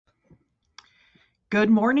Good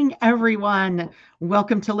morning, everyone.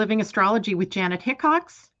 Welcome to Living Astrology with Janet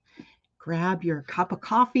Hickox. Grab your cup of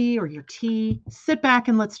coffee or your tea, sit back,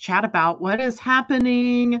 and let's chat about what is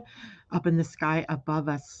happening up in the sky above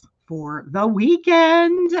us for the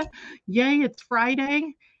weekend. Yay, it's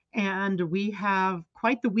Friday, and we have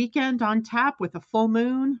quite the weekend on tap with a full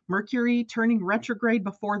moon, Mercury turning retrograde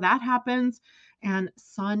before that happens, and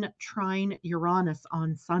Sun trine Uranus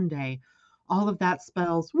on Sunday. All of that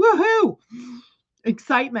spells woohoo!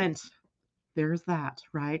 Excitement. There's that,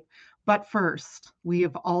 right? But first, we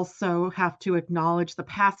have also have to acknowledge the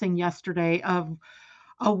passing yesterday of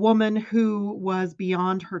a woman who was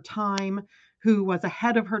beyond her time, who was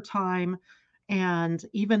ahead of her time. And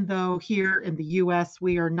even though here in the US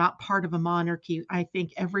we are not part of a monarchy, I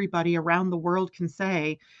think everybody around the world can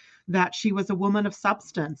say that she was a woman of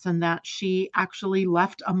substance and that she actually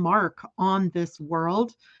left a mark on this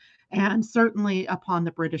world and certainly upon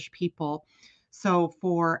the British people. So,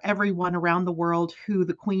 for everyone around the world who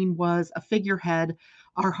the Queen was a figurehead,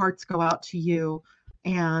 our hearts go out to you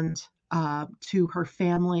and to her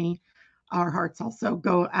family. Our hearts also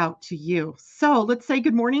go out to you. So, let's say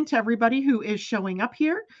good morning to everybody who is showing up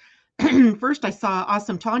here. First, I saw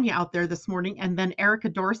awesome Tanya out there this morning, and then Erica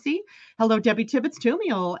Dorsey. Hello, Debbie Tibbetts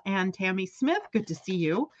Tumiel and Tammy Smith. Good to see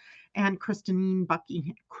you. And Christine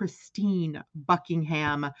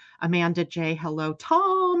Buckingham, Amanda J. Hello,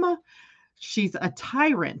 Tom. She's a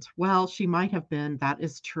tyrant. Well, she might have been, that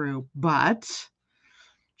is true, but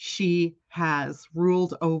she has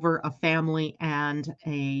ruled over a family and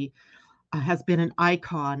has been an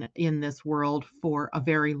icon in this world for a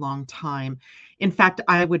very long time. In fact,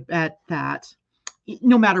 I would bet that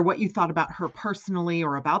no matter what you thought about her personally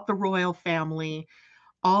or about the royal family,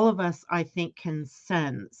 all of us, I think, can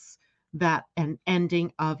sense that an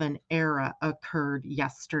ending of an era occurred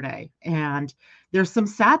yesterday. And there's some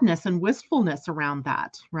sadness and wistfulness around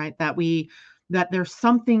that, right? That there's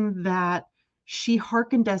something that she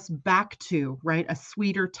hearkened us back to, right? A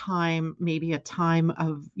sweeter time, maybe a time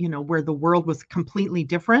of, where the world was completely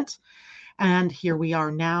different. And here we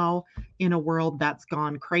are now in a world that's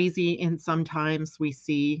gone crazy. And sometimes we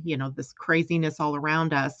see, this craziness all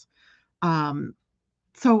around us.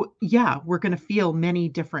 So, yeah, we're going to feel many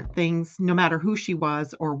different things, no matter who she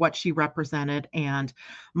was or what she represented. And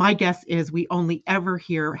my guess is we only ever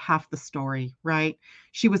hear half the story, right?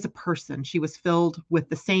 She was a person. She was filled with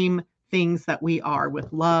the same things that we are,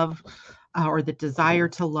 with love or the desire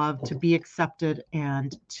to love, to be accepted,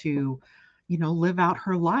 and to, live out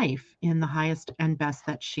her life in the highest and best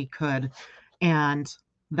that she could. And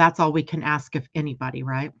that's all we can ask of anybody,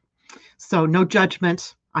 right? So, no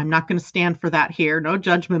judgment. I'm not going to stand for that here. No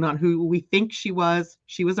judgment on who we think she was.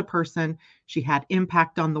 She was a person. She had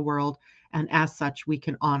impact on the world. And as such, we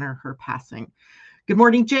can honor her passing. Good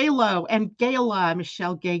morning, J-Lo and Gayla.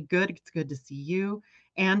 Michelle Gay Good. It's good to see you.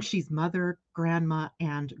 And she's mother, grandma,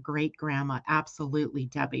 and great grandma. Absolutely,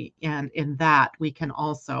 Debbie. And in that, we can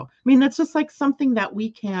also, it's just like something that we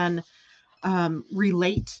can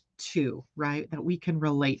relate to, right? That we can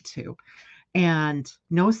relate to. And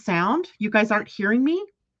no sound. You guys aren't hearing me?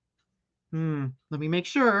 Let me make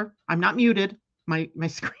sure I'm not muted. My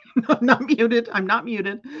screen, I'm not muted. I'm not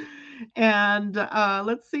muted. And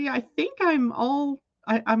let's see. I think I'm all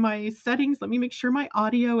on my settings. Let me make sure my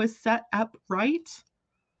audio is set up right.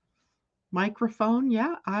 Microphone.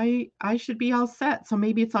 Yeah, I should be all set. So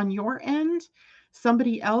maybe it's on your end.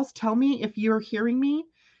 Somebody else tell me if you're hearing me.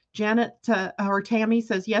 Janet or Tammy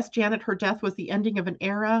says, yes, Janet, her death was the ending of an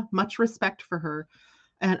era. Much respect for her.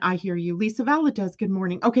 And I hear you. Lisa Valadez, good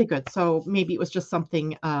morning. Okay, good. So maybe it was just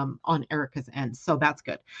something on Erica's end. So that's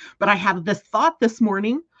good. But I had this thought this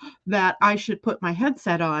morning that I should put my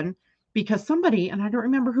headset on because somebody, and I don't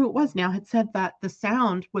remember who it was now, had said that the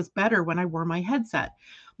sound was better when I wore my headset.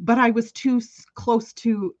 But I was too close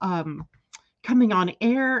to coming on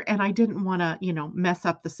air and I didn't want to, mess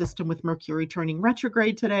up the system with Mercury turning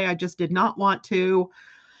retrograde today. I just did not want to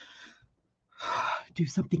do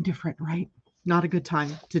something different, right? Not a good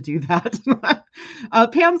time to do that.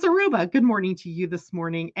 Pam Zaruba, good morning to you this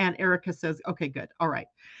morning. And Erica says, okay, good. All right.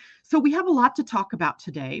 So we have a lot to talk about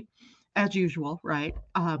today, as usual, right?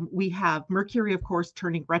 We have Mercury, of course,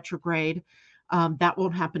 turning retrograde. That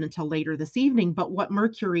won't happen until later this evening. But what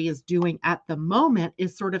Mercury is doing at the moment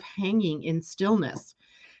is sort of hanging in stillness.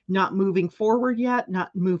 Not moving forward yet,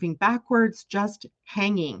 not moving backwards, just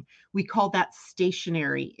hanging. We call that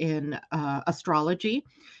stationary in astrology.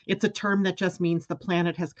 It's a term that just means the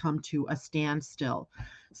planet has come to a standstill.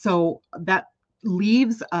 So that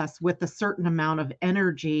leaves us with a certain amount of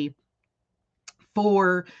energy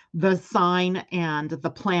for the sign and the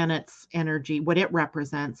planet's energy, what it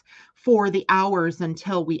represents for the hours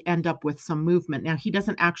until we end up with some movement. Now, he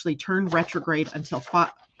doesn't actually turn retrograde until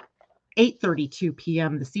 8:32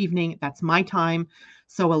 p.m. this evening. That's my time.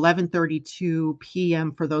 So 11:32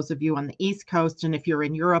 p.m. for those of you on the East Coast. And if you're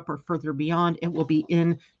in Europe or further beyond, it will be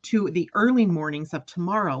into the early mornings of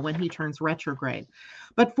tomorrow when he turns retrograde.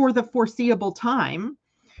 But for the foreseeable time,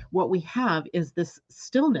 what we have is this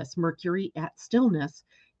stillness, Mercury at stillness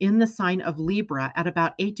in the sign of Libra at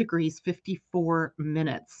about 8 degrees 54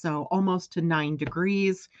 minutes. So almost to 9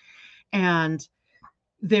 degrees. And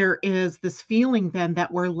there is this feeling then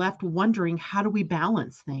that we're left wondering, how do we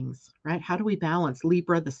balance things, right? How do we balance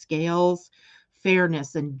Libra, the scales,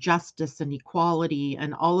 fairness and justice and equality,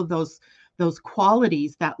 and all of those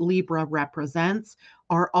qualities that Libra represents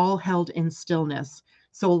are all held in stillness.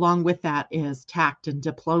 So along with that is tact and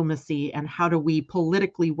diplomacy, and how do we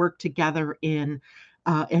politically work together in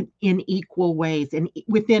equal ways and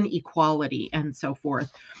within equality and so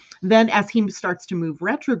forth. Then as he starts to move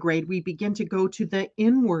retrograde, we begin to go to the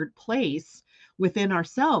inward place within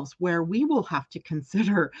ourselves where we will have to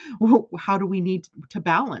consider, well, how do we need to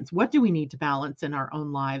balance? What do we need to balance in our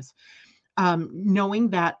own lives? Knowing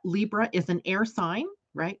that Libra is an air sign,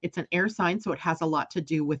 right? It's an air sign, so it has a lot to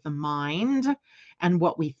do with the mind and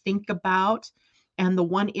what we think about. And the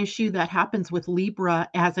one issue that happens with Libra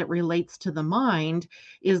as it relates to the mind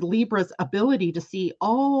is Libra's ability to see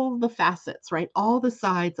all the facets, right? All the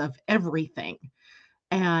sides of everything,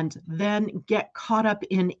 and then get caught up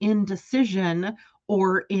in indecision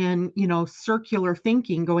or in, circular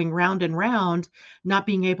thinking, going round and round, not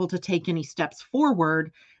being able to take any steps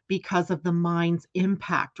forward because of the mind's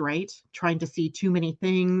impact, right? Trying to see too many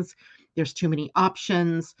things. There's too many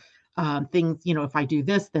options. Things, if I do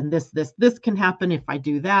this, then this can happen. If I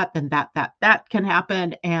do that, then that can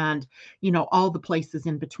happen. And, all the places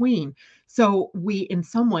in between. So we, in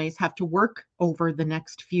some ways, have to work over the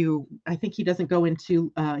next few, I think he doesn't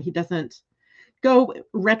go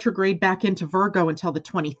retrograde back into Virgo until the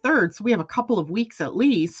 23rd. So we have a couple of weeks at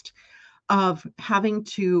least of having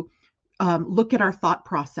to look at our thought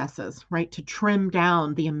processes, right? To trim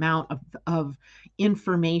down the amount of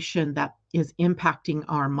information that is impacting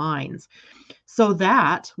our minds, so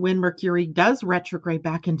that when Mercury does retrograde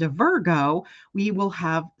back into Virgo, we will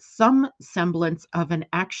have some semblance of an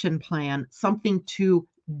action plan, something to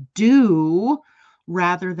do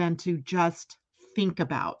rather than to just think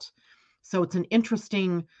about. So it's an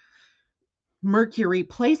interesting Mercury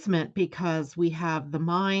placement because we have the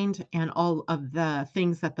mind and all of the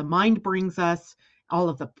things that the mind brings us, all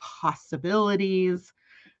of the possibilities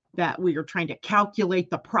that we are trying to calculate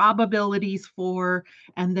the probabilities for.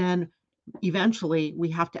 And then eventually we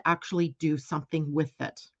have to actually do something with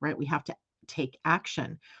it, right? We have to take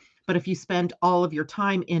action. But if you spend all of your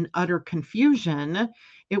time in utter confusion,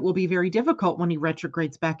 it will be very difficult when he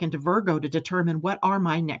retrogrades back into Virgo to determine what are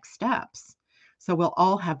my next steps. So we'll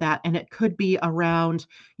all have that. And it could be around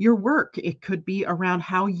your work. It could be around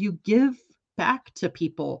how you give back to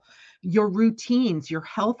people, your routines, your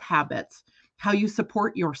health habits, how you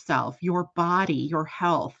support yourself, your body, your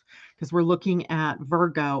health, because we're looking at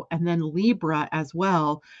Virgo, and then Libra as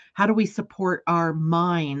well. How do we support our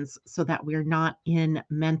minds so that we're not in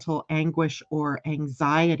mental anguish or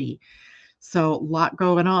anxiety? So a lot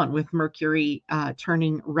going on with Mercury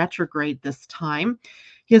turning retrograde this time.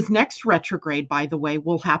 His next retrograde, by the way,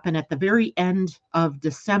 will happen at the very end of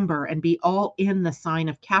December and be all in the sign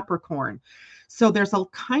of Capricorn. So there's a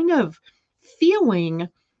kind of feeling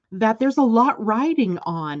that there's a lot riding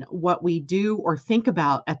on what we do or think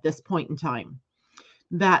about at this point in time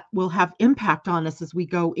that will have impact on us as we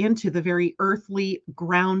go into the very earthly,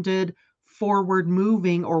 grounded, forward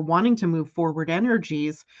moving or wanting to move forward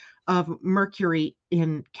energies of Mercury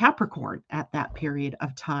in Capricorn at that period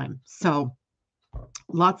of time. So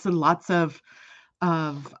lots and lots of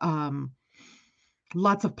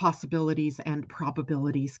possibilities and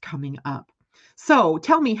probabilities coming up. So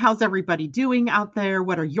tell me, how's everybody doing out there?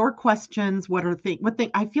 What are your questions?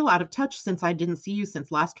 I feel out of touch since I didn't see you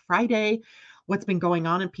since last Friday. What's been going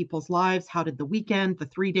on in people's lives? How did the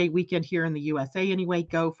 3-day weekend here in the USA anyway,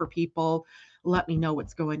 go for people? Let me know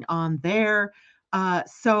what's going on there.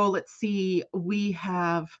 So let's see.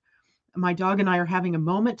 My dog and I are having a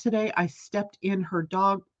moment today. I stepped in her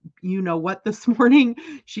dog, this morning.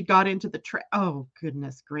 She got into the Oh,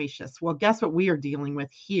 goodness gracious. Well, guess what we are dealing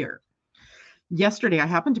with here? Yesterday, I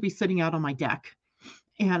happened to be sitting out on my deck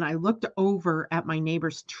and I looked over at my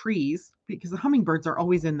neighbor's trees because the hummingbirds are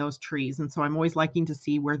always in those trees. And so I'm always liking to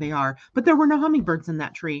see where they are. But there were no hummingbirds in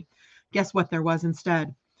that tree. Guess what there was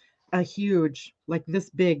instead? A huge, like this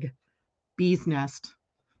big bee's nest,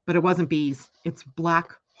 but it wasn't bees. It's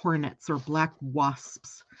black hornets or black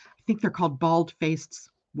wasps. I think they're called bald-faced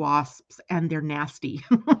wasps, and they're nasty.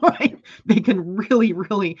 Right? They can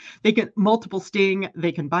really, they can multiple sting,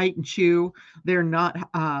 they can bite and chew. They're not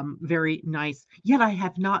very nice. Yet I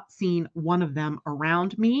have not seen one of them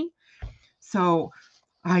around me. So,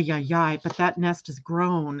 but that nest has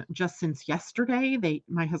grown just since yesterday.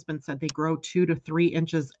 My husband said they grow 2 to 3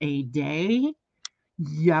 inches a day.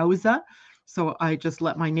 Yowza. So I just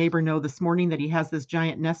let my neighbor know this morning that he has this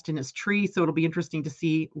giant nest in his tree. So it'll be interesting to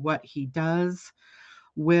see what he does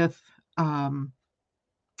with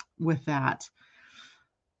that.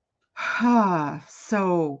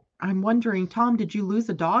 So I'm wondering, Tom, did you lose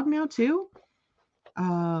a dog now too?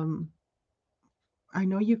 I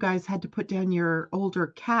know you guys had to put down your older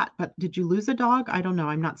cat, but did you lose a dog? I don't know.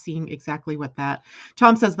 I'm not seeing exactly what that.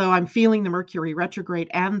 Tom says, though, I'm feeling the Mercury retrograde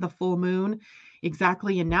and the full moon.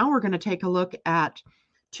 Exactly. And now we're going to take a look at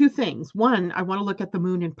two things. One, I want to look at the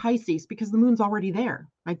moon in Pisces because the moon's already there,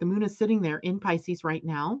 right? The moon is sitting there in Pisces right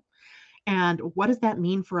now. And what does that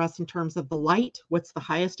mean for us in terms of the light? What's the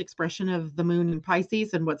highest expression of the moon in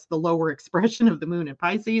Pisces? And what's the lower expression of the moon in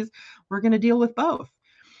Pisces? We're going to deal with both.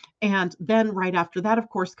 And then right after that, of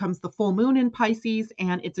course, comes the full moon in Pisces,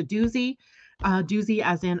 and it's a doozy. Doozy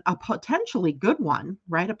as in a potentially good one,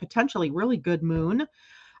 right? A potentially really good moon.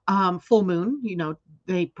 Full moon,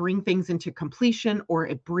 they bring things into completion, or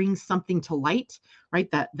it brings something to light,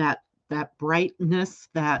 right? That brightness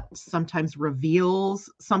that sometimes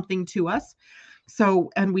reveals something to us.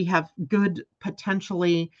 So, and we have good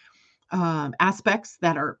potentially aspects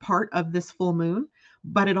that are part of this full moon,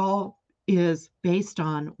 but it all is based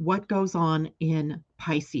on what goes on in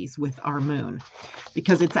Pisces with our moon,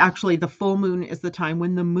 because it's actually the full moon is the time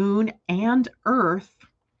when the moon and Earth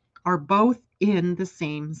are both in the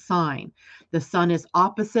same sign. The sun is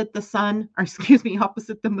opposite the sun, or excuse me,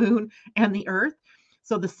 opposite the moon and the Earth.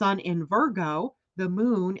 So the sun in Virgo, the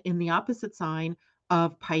moon in the opposite sign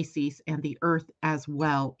of Pisces, and the Earth as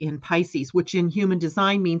well in Pisces, which in human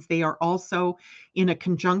design means they are also in a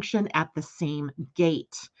conjunction at the same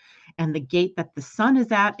gate. And the gate that the sun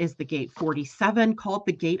is at is the gate 47, called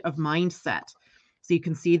the gate of mindset. So you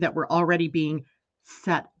can see that we're already being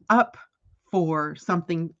set up for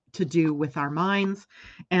something to do with our minds.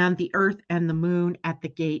 And the Earth and the moon at the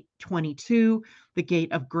gate 22, the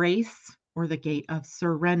gate of grace, or the gate of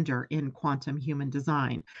surrender in quantum human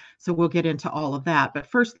design. So we'll get into all of that. But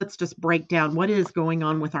first, let's just break down what is going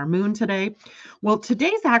on with our moon today. Well,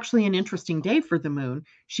 today's actually an interesting day for the moon.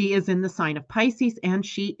 She is in the sign of Pisces, and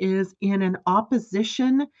she is in an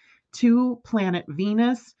opposition to planet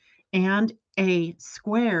Venus and a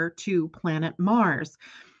square to planet Mars.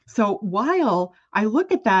 So while I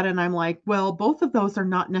look at that and I'm like, well, both of those are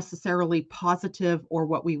not necessarily positive or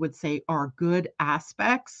what we would say are good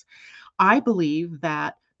aspects, I believe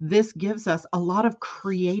that this gives us a lot of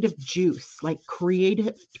creative juice, like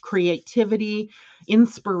creativity,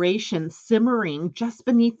 inspiration simmering just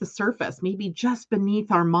beneath the surface, maybe just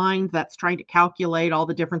beneath our mind that's trying to calculate all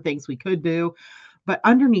the different things we could do. But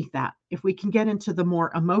underneath that, if we can get into the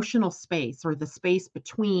more emotional space, or the space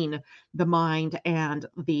between the mind and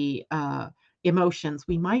the emotions,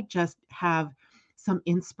 we might just have some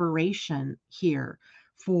inspiration here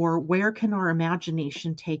for where can our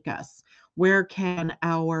imagination take us? Where can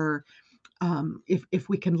our, if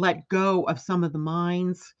we can let go of some of the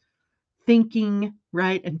mind's thinking,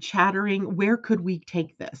 right, and chattering, where could we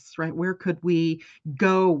take this, right? Where could we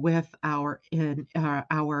go with our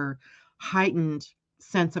heightened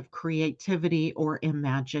sense of creativity or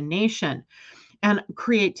imagination? And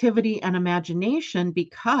creativity and imagination,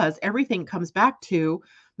 because everything comes back to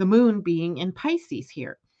the moon being in Pisces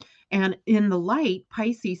here. And in the light,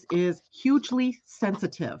 Pisces is hugely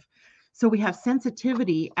sensitive. So we have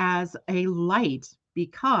sensitivity as a light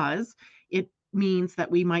because it means that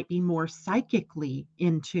we might be more psychically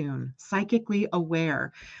in tune, psychically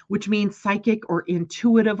aware, which means psychic or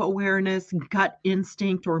intuitive awareness, gut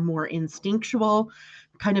instinct, or more instinctual,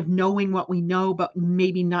 kind of knowing what we know, but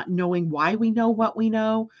maybe not knowing why we know what we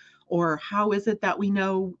know, or how is it that we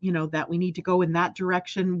know, that we need to go in that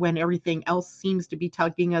direction when everything else seems to be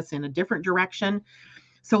tugging us in a different direction.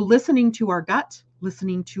 So listening to our gut,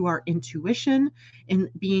 listening to our intuition, and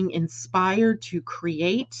being inspired to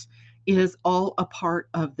create is all a part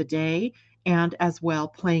of the day, and as well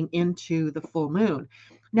playing into the full moon.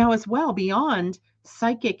 Now, as well, beyond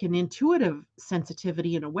psychic and intuitive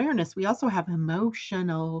sensitivity and awareness, we also have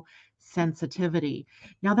emotional sensitivity.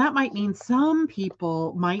 Now, that might mean some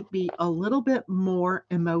people might be a little bit more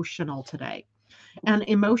emotional today. And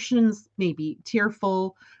emotions may be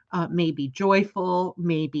tearful, maybe joyful,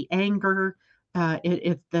 maybe anger.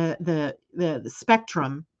 The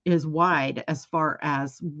spectrum is wide as far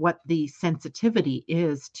as what the sensitivity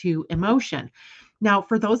is to emotion. Now,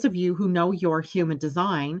 for those of you who know your human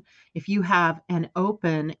design, if you have an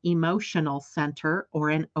open emotional center or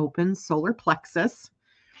an open solar plexus,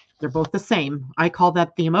 they're both the same. I call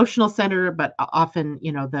that the emotional center, but often,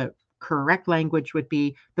 the correct language would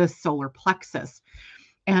be the solar plexus.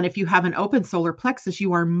 And if you have an open solar plexus,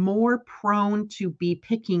 you are more prone to be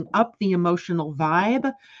picking up the emotional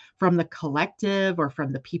vibe from the collective or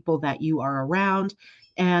from the people that you are around.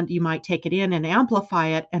 And you might take it in and amplify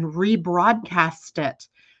it and rebroadcast it.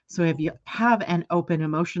 So if you have an open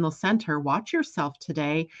emotional center, watch yourself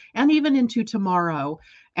today and even into tomorrow,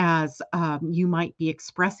 as you might be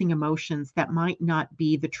expressing emotions that might not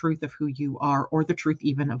be the truth of who you are or the truth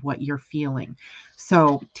even of what you're feeling.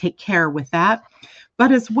 So take care with that.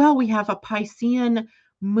 But as well, we have a Piscean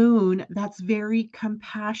moon that's very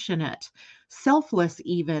compassionate, selfless,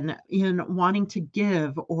 even in wanting to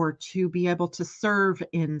give or to be able to serve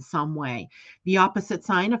in some way. The opposite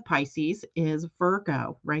sign of Pisces is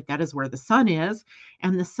Virgo, right? That is where the sun is.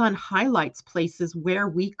 And the sun highlights places where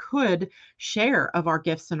we could share of our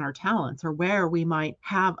gifts and our talents, or where we might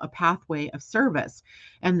have a pathway of service.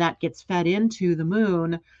 And that gets fed into the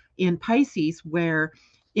moon in Pisces, where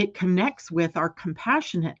it connects with our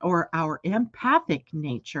compassionate or our empathic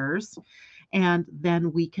natures, and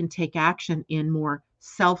then we can take action in more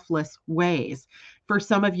selfless ways. For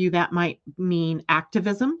some of you, that might mean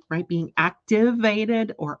activism, right? Being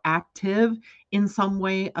activated or active in some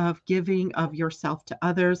way of giving of yourself to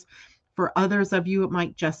others. For others of you, it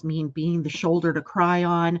might just mean being the shoulder to cry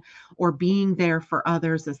on, or being there for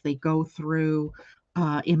others as they go through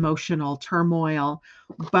emotional turmoil.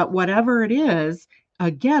 But whatever it is,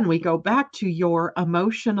 again, we go back to your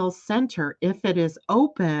emotional center. If it is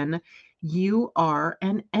open, you are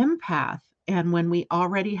an empath. And when we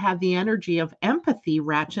already have the energy of empathy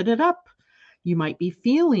ratcheted up, you might be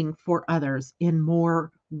feeling for others in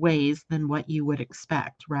more ways than what you would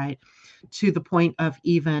expect, right? To the point of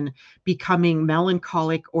even becoming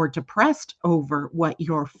melancholic or depressed over what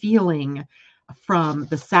you're feeling from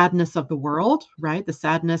the sadness of the world, right? The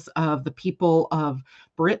sadness of the people of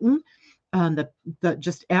Britain, the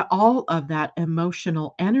just all of that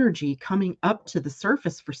emotional energy coming up to the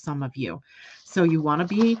surface for some of you. So you want to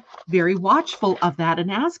be very watchful of that and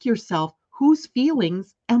ask yourself, whose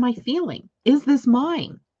feelings am I feeling? Is this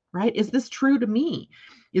mine? Right? Is this true to me?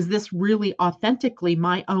 Is this really authentically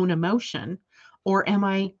my own emotion, or am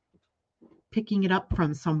I picking it up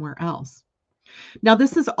from somewhere else? Now,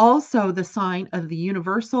 this is also the sign of the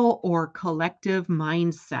universal or collective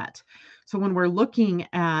mindset. So, when we're looking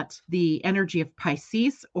at the energy of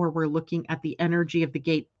Pisces, or we're looking at the energy of the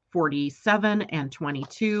gate 47 and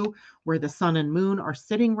 22, where the sun and moon are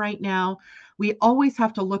sitting right now, we always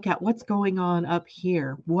have to look at what's going on up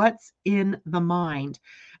here. What's in the mind?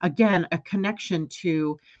 Again, a connection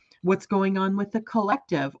to what's going on with the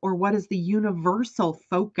collective, or what is the universal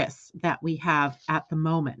focus that we have at the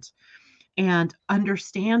moment, and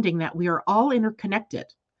understanding that we are all interconnected,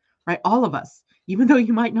 right? All of us, even though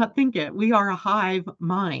you might not think it, we are a hive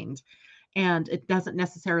mind. And it doesn't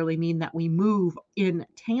necessarily mean that we move in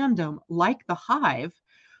tandem like the hive,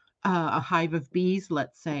 a hive of bees,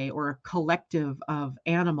 let's say, or a collective of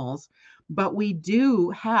animals, but we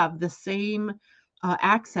do have the same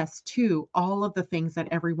access to all of the things that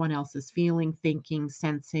everyone else is feeling, thinking,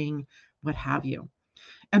 sensing, what have you.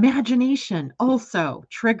 Imagination also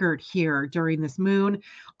triggered here during this moon.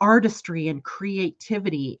 Artistry and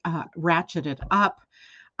creativity ratcheted up,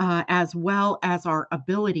 as well as our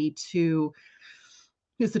ability to,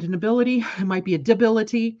 is it an ability? It might be a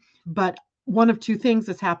debility, but one of two things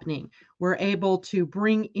is happening. We're able to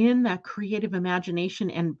bring in that creative imagination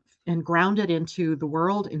and ground it into the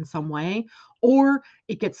world in some way, or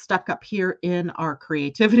it gets stuck up here in our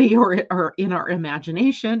creativity, or in our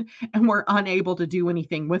imagination, and we're unable to do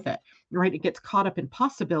anything with it, right? It gets caught up in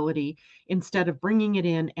possibility instead of bringing it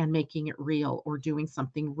in and making it real, or doing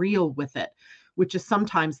something real with it, which is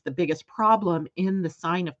sometimes the biggest problem in the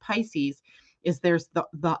sign of Pisces. Is there's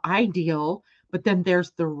the ideal, but then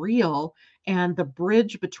there's the real, and the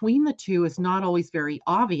bridge between the two is not always very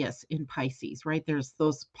obvious in Pisces, right? There's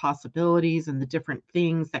those possibilities and the different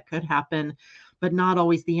things that could happen, but not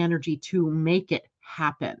always the energy to make it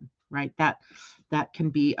happen, right? That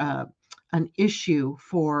can be an issue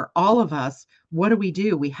for all of us. What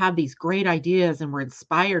do? We have these great ideas and we're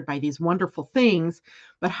inspired by these wonderful things,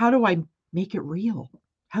 but how do I make it real?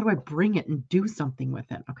 How do I bring it and do something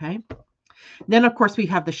with it? Okay. Then, of course, we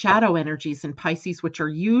have the shadow energies in Pisces, which are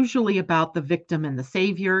usually about the victim and the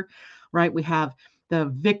savior, right? We have the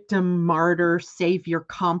victim, martyr, savior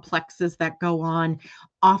complexes that go on,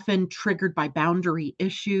 often triggered by boundary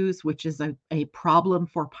issues, which is a problem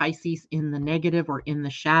for Pisces in the negative or in the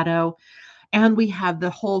shadow. And we have the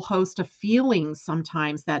whole host of feelings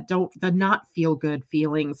sometimes that don't, the not feel good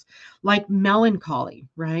feelings, like melancholy,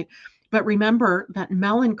 right? But remember that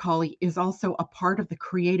melancholy is also a part of the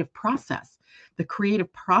creative process. The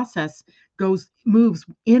creative process moves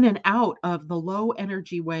in and out of the low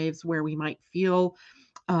energy waves where we might feel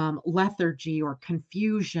lethargy or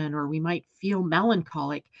confusion, or we might feel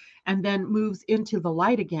melancholic, and then moves into the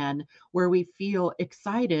light again, where we feel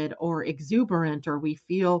excited or exuberant, or we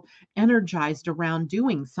feel energized around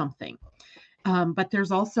doing something. But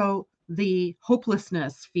there's also the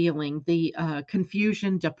hopelessness feeling, the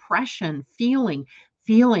confusion, depression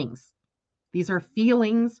feelings. These are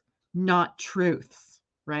feelings, not truths,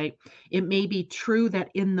 right? It may be true that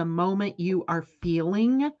in the moment you are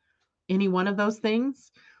feeling any one of those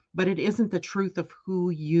things, but it isn't the truth of who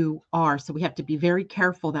you are. So we have to be very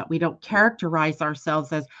careful that we don't characterize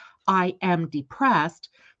ourselves as I am depressed,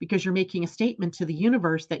 because you're making a statement to the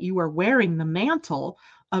universe that you are wearing the mantle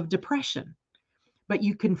of depression. But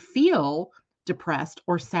you can feel depressed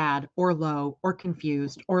or sad or low or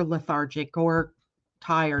confused or lethargic or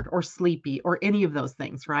tired or sleepy or any of those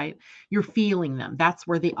things, right? You're feeling them. That's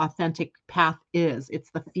where the authentic path is. It's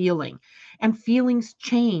the feeling. And feelings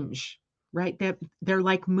change, right? They're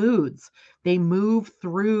like moods. They move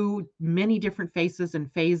through many different phases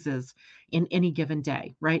and phases in any given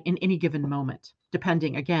day, right? In any given moment,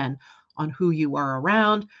 depending again on who you are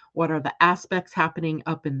around, what are the aspects happening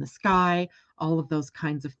up in the sky, all of those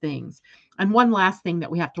kinds of things. And one last thing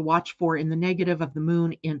that we have to watch for in the negative of the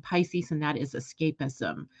moon in Pisces, and that is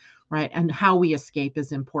escapism, right? And how we escape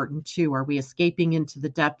is important too. Are we escaping into the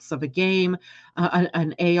depths of a game,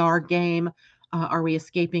 an AR game? Are we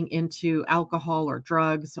escaping into alcohol or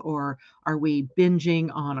drugs, or are we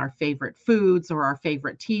binging on our favorite foods or our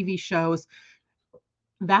favorite TV shows?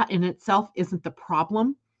 That in itself isn't the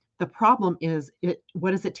problem. The problem is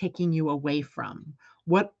what is it taking you away from?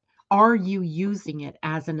 What are you using it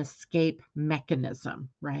as an escape mechanism,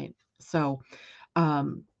 right? So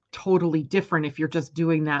um totally different if you're just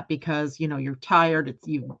doing that because you're tired,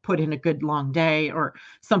 you put in a good long day or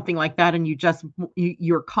something like that, and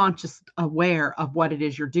you're conscious aware of what it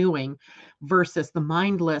is you're doing, versus the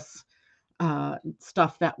mindless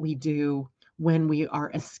stuff that we do when we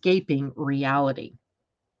are escaping reality.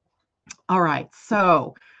 All right.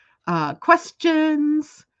 So,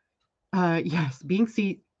 questions. Yes, being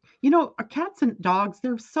see, cats and dogs,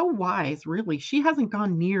 they're so wise, really. She hasn't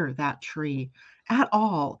gone near that tree at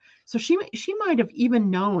all. So she might have even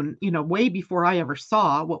known, way before I ever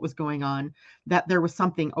saw what was going on, that there was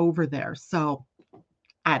something over there. So,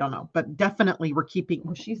 I don't know, but definitely we're keeping,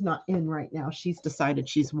 well, she's not in right now. She's decided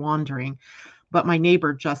she's wandering, but my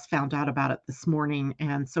neighbor just found out about it this morning,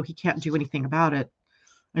 and so he can't do anything about it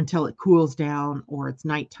until it cools down or it's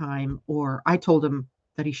nighttime. Or I told him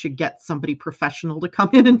that he should get somebody professional to come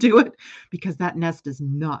in and do it, because that nest is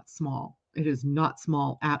not small. It is not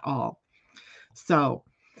small at all. So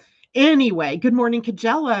anyway, good morning,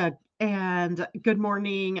 Kajella. And good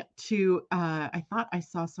morning to, I thought I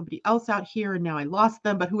saw somebody else out here and now I lost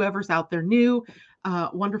them, but whoever's out there new,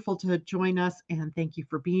 wonderful to join us. And thank you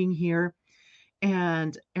for being here.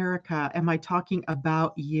 And Erica, am I talking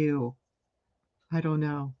about you? I don't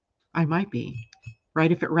know. I might be,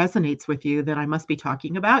 right? If it resonates with you, then I must be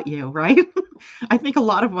talking about you, right? I think a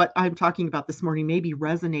lot of what I'm talking about this morning may be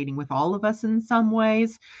resonating with all of us in some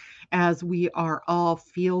ways, as we are all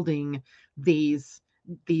fielding these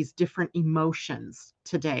different emotions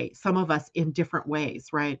today, some of us in different ways,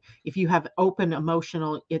 right? If you have open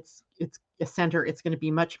emotional, it's a center, it's going to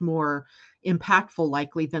be much more impactful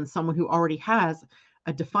likely than someone who already has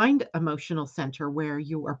a defined emotional center where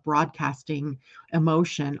you are broadcasting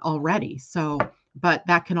emotion already. So, but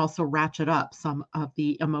that can also ratchet up some of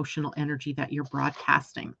the emotional energy that you're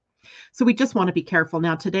broadcasting. So we just want to be careful.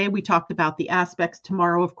 Now, today we talked about the aspects.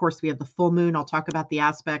 Tomorrow, of course, we have the full moon. I'll talk about the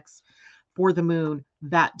aspects for the moon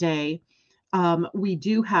that day. We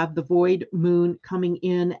do have the void moon coming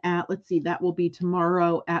in at, let's see, that will be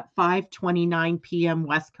tomorrow at 5:29 p.m.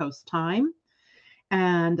 West Coast time,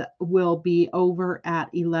 and will be over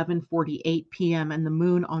at 11:48 p.m. And the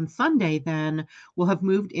moon on Sunday then will have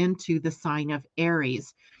moved into the sign of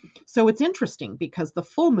Aries. So it's interesting because the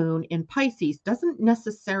full moon in Pisces doesn't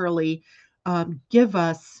necessarily give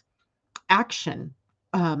us action.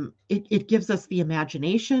 It gives us the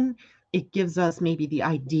imagination. It gives us maybe the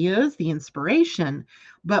ideas, the inspiration,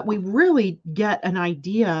 but we really get an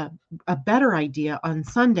idea, a better idea on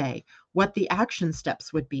Sunday, what the action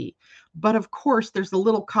steps would be. But of course, there's a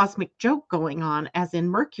little cosmic joke going on, as in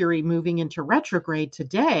Mercury moving into retrograde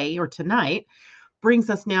today or tonight brings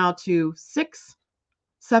us now to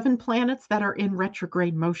 7 planets that are in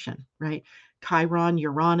retrograde motion, right? Chiron,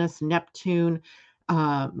 Uranus, Neptune,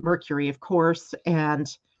 Mercury, of course,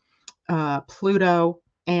 and Pluto,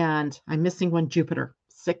 and I'm missing one, Jupiter.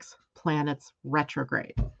 6 planets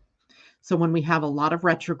retrograde. So when we have a lot of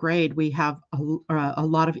retrograde, we have a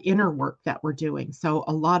lot of inner work that we're doing. So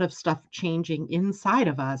a lot of stuff changing inside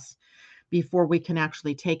of us before we can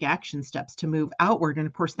actually take action steps to move outward. And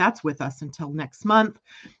of course, that's with us until next month,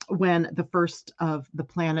 when the first of the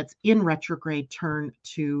planets in retrograde turn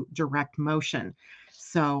to direct motion.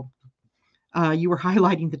 So you were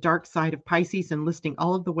highlighting the dark side of Pisces and listing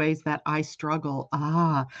all of the ways that I struggle.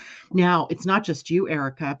 Now it's not just you,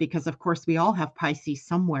 Erica, because of course we all have Pisces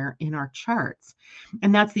somewhere in our charts.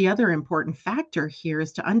 And that's the other important factor here,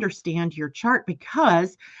 is to understand your chart,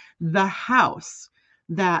 because the house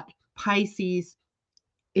that Pisces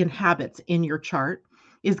inhabits in your chart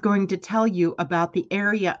is going to tell you about the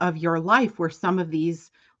area of your life where some of these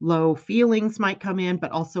low feelings might come in, but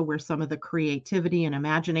also where some of the creativity and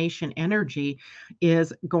imagination energy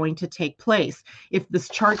is going to take place. If this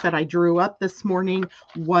chart that I drew up this morning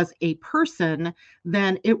was a person,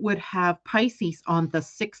 then it would have Pisces on the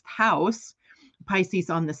 6th house. Pisces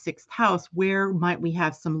on the 6th house, where might we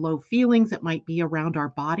have some low feelings? It might be around our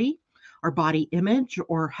body image,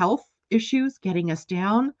 or health issues getting us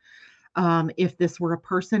down. If this were a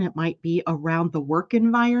person, it might be around the work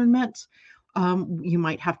environment. You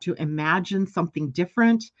might have to imagine something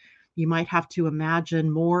different. You might have to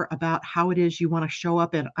imagine more about how it is you want to show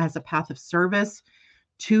up as a path of service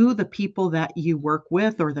to the people that you work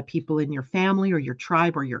with, or the people in your family or your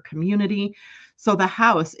tribe or your community. So the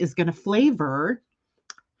house is going to flavor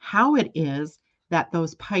how it is that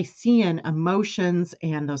those Piscean emotions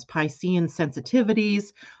and those Piscean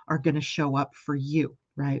sensitivities are going to show up for you,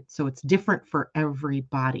 right? So it's different for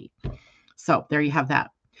everybody. So there you have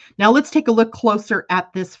that. Now let's take a look closer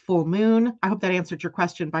at this full moon. I hope that answered your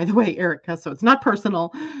question, by the way, Erica. So it's not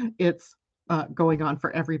personal. It's going on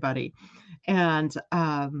for everybody. And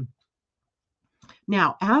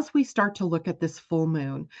now, as we start to look at this full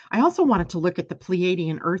moon, I also wanted to look at the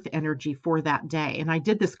Pleiadian Earth energy for that day. And I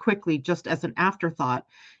did this quickly just as an afterthought.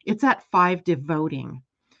 It's at 5 devoting.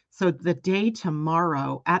 So the day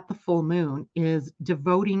tomorrow at the full moon is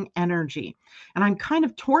devoting energy. And I'm kind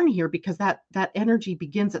of torn here, because that energy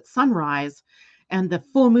begins at sunrise and the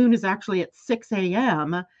full moon is actually at 6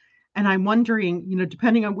 a.m. And I'm wondering,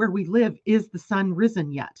 depending on where we live, is the sun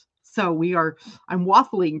risen yet? So I'm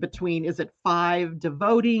waffling between, is it 5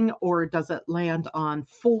 devoting, or does it land on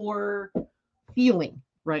 4 feeling,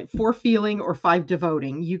 right? 4 feeling or 5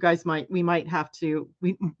 devoting. You guys we might have to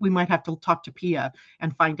talk to Pia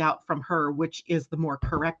and find out from her which is the more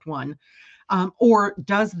correct one. Or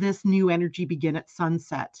does this new energy begin at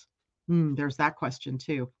sunset? There's that question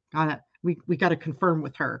too. We got to confirm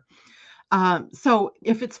with her. So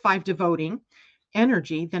if it's 5 devoting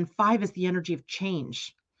energy, then 5 is the energy of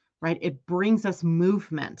change, right? It brings us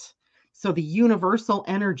movement. So the universal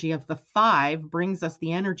energy of the 5 brings us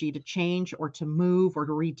the energy to change, or to move, or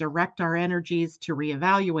to redirect our energies, to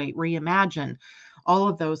reevaluate, reimagine, all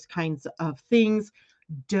of those kinds of things.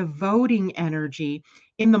 Devoting energy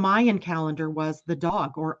in the Mayan calendar was the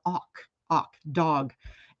dog, or Ak, dog.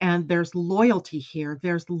 And there's loyalty here.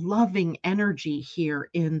 There's loving energy here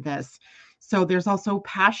in this. So there's also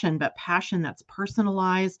passion, but passion that's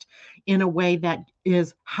personalized in a way that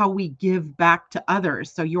is how we give back to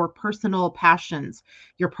others. So your personal passions,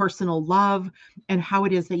 your personal love, and how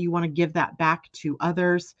it is that you want to give that back to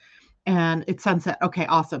others. And it's sunset. Okay,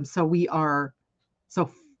 awesome. So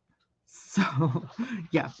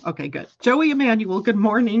yeah. Okay, good. Joey Emmanuel, good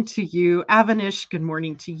morning to you. Avanish, good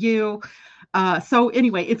morning to you. So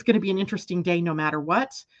anyway, it's going to be an interesting day no matter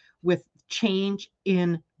what, with change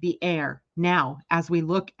in the air. Now, as we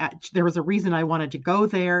look at, there was a reason I wanted to go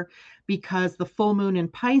there, because the full moon in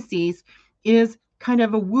Pisces is kind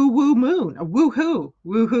of a woo-woo moon, a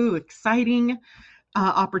woohoo, exciting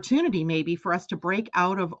opportunity maybe for us to break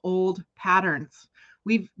out of old patterns.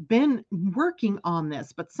 We've been working on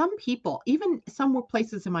this, but some people, even some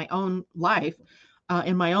places in my own life,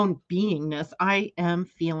 in my own beingness, I am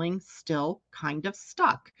feeling still kind of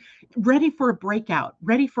stuck, ready for a breakout,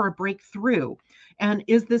 ready for a breakthrough. And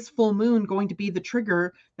is this full moon going to be the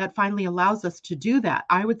trigger that finally allows us to do that?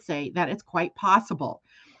 I would say that it's quite possible.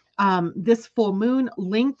 This full moon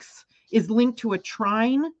is linked to a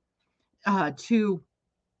trine to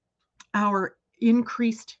our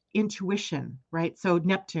increased intuition, right? So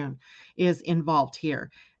Neptune is involved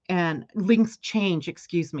here. And links change,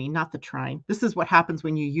 excuse me, not the trine. This is what happens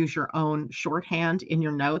when you use your own shorthand in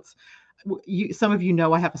your notes. Some of you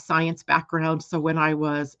know I have a science background. So when I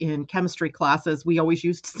was in chemistry classes, we always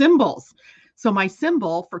used symbols. So my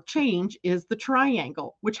symbol for change is the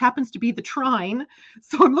triangle, which happens to be the trine.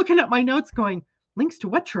 So I'm looking at my notes going, links to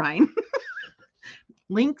what trine?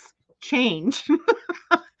 Links change.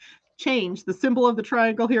 Change. The symbol of the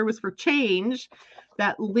triangle here was for change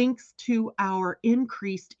that links to our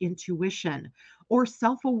increased intuition or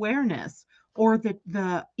self-awareness, or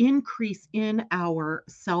the increase in our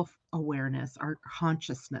self-awareness, our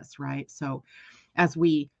consciousness, right? So as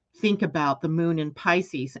we think about the moon in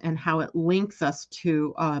Pisces and how it links us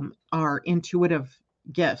to our intuitive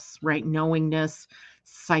gifts, right? Knowingness,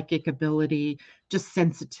 psychic ability, just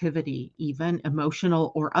sensitivity, even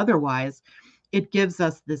emotional or otherwise, it gives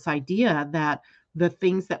us this idea that the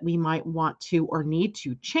things that we might want to or need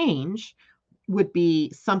to change would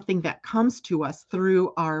be something that comes to us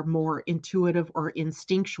through our more intuitive or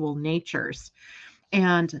instinctual natures.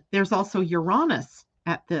 And there's also Uranus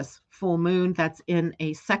at this full moon that's in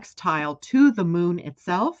a sextile to the moon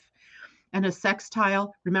itself. And a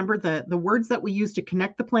sextile, remember the words that we use to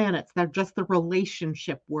connect the planets, they're just the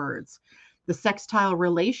relationship words. The sextile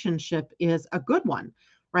relationship is a good one,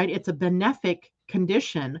 right? It's a benefic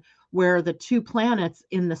condition where the two planets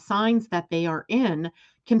in the signs that they are in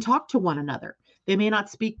can talk to one another. They may not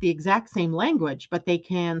speak the exact same language, but they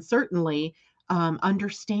can certainly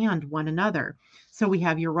understand one another. So we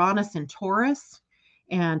have Uranus in Taurus,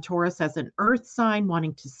 and Taurus as an earth sign,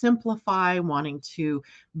 wanting to simplify, wanting to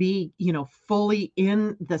be, fully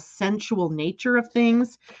in the sensual nature of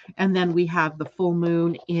things. And then we have the full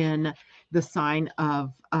moon in the sign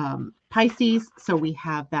of Pisces. So we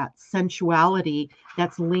have that sensuality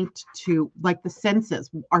that's linked to, like the senses,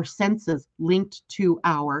 our senses linked to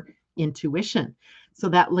our intuition. So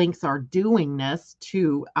that links our doingness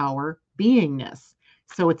to our beingness.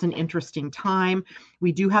 So it's an interesting time.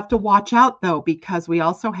 We do have to watch out, though, because we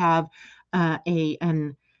also have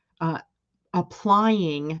an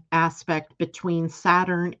applying aspect between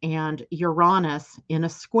Saturn and Uranus in a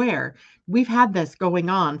square. We've had this going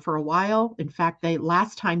on for a while. In fact,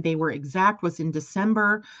 last time they were exact was in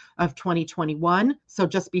December of 2021. So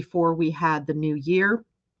just before we had the new year.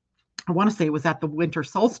 I want to say it was at the winter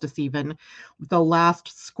solstice, even the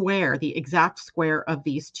last square, the exact square of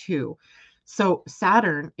these two. So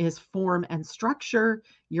Saturn is form and structure.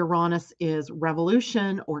 Uranus is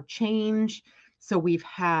revolution or change. So we've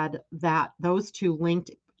had those two linked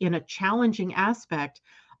in a challenging aspect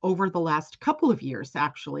over the last couple of years,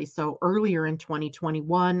 actually. So earlier in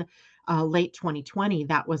 2021, late 2020,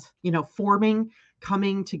 that was, forming,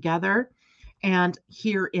 coming together. And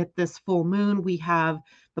here at this full moon, we have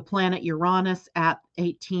the planet Uranus at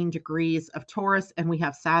 18 degrees of Taurus, and we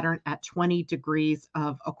have Saturn at 20 degrees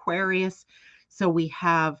of Aquarius. So we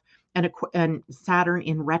have and Saturn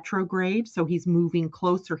in retrograde. So he's moving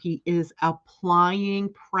closer. He is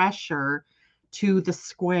applying pressure to the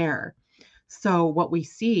square. So what we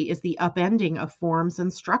see is the upending of forms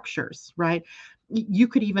and structures, right? You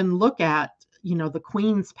could even look at, the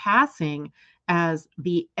Queen's passing as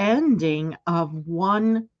the ending of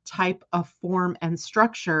one type of form and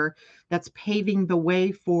structure that's paving the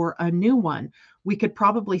way for a new one. We could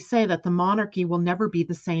probably say that the monarchy will never be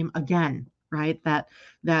the same again, right?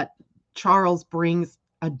 That Charles brings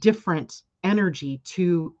a different energy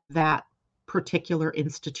to that particular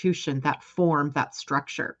institution, that form, that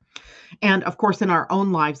structure. And of course, in our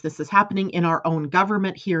own lives, this is happening in our own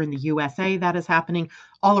government here in the USA, that is happening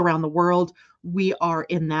all around the world. We are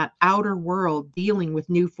in that outer world dealing with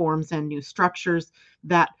new forms and new structures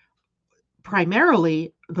that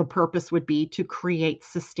primarily the purpose would be to create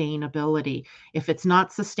sustainability. If it's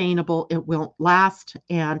not sustainable, it won't last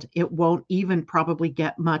and it won't even probably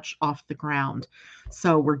get much off the ground.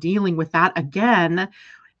 So we're dealing with that again.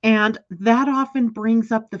 And that often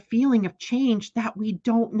brings up the feeling of change that we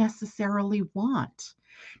don't necessarily want.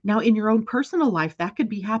 Now, in your own personal life, that could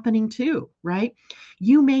be happening too, right?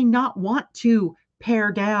 You may not want to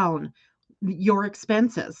pare down your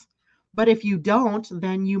expenses. But if you don't,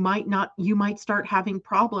 then you might start having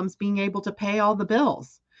problems being able to pay all the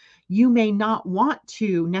bills. You may not want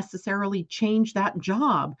to necessarily change that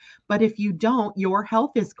job, but if you don't, your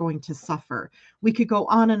health is going to suffer. We could go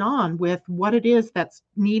on and on with what it is that's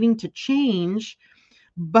needing to change,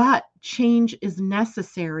 but change is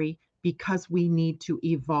necessary because we need to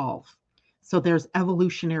evolve. So there's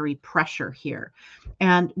evolutionary pressure here.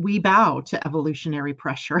 And we bow to evolutionary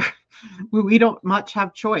pressure. We don't much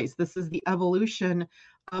have choice. This is the evolution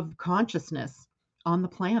of consciousness on the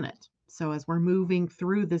planet. So as we're moving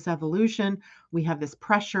through this evolution, we have this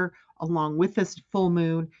pressure along with this full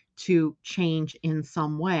moon to change in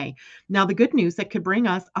some way. Now, the good news that could bring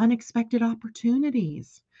us unexpected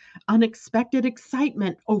opportunities, unexpected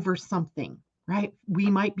excitement over something, right?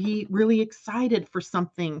 We might be really excited for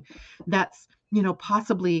something that's,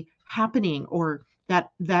 possibly happening, or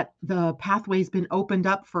that the pathway's been opened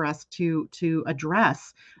up for us to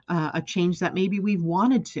address a change that maybe we've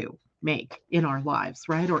wanted to make in our lives,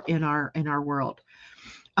 right? Or in our world.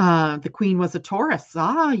 The queen was a Taurus.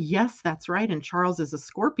 Ah, yes, that's right. And Charles is a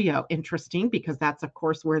Scorpio. Interesting, because that's, of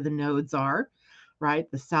course, where the nodes are, right?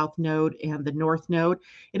 The south node and the north node.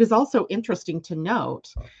 It is also interesting to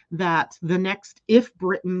note that if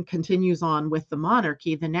Britain continues on with the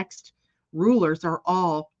monarchy, the next rulers are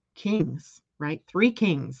all kings, right? Three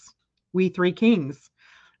kings. We three kings,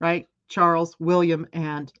 right? Charles, William,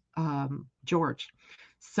 and George.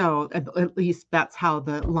 So at least that's how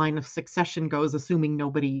the line of succession goes, assuming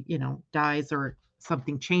nobody, dies or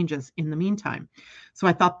something changes in the meantime. So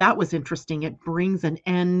I thought that was interesting. It brings an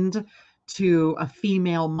end to a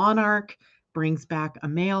female monarch, brings back a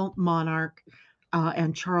male monarch,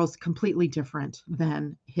 and Charles completely different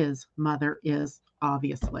than his mother is,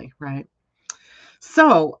 obviously, right?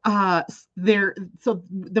 So so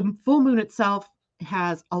the full moon itself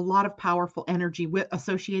has a lot of powerful energy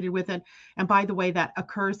associated with it. And by the way, that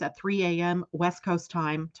occurs at 3 a.m. West Coast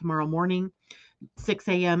time tomorrow morning, 6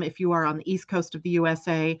 a.m. if you are on the East Coast of the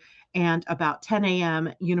USA, and about 10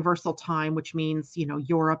 a.m. Universal time, which means,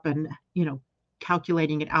 Europe, and,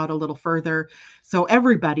 calculating it out a little further. So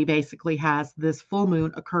everybody basically has this full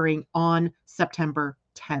moon occurring on September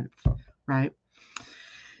 10th, right?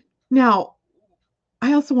 Now,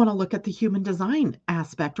 I also want to look at the human design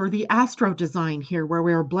aspect, or the astro design here, where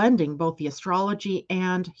we're blending both the astrology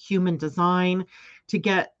and human design to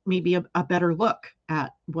get maybe a better look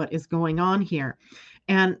at what is going on here.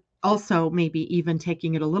 And also maybe even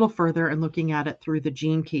taking it a little further and looking at it through the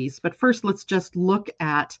gene keys. But first, let's just look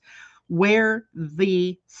at where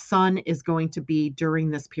the sun is going to be during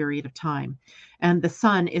this period of time. And the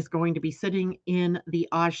sun is going to be sitting in the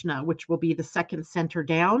Ajna, which will be the second center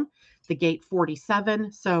down, the gate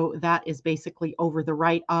 47. So that is basically over the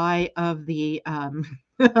right eye of the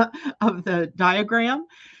of the diagram.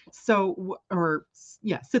 Sits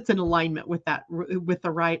in alignment with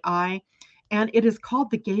the right eye. And it is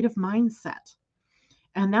called the gate of mindset.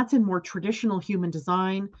 And that's in more traditional human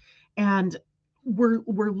design. And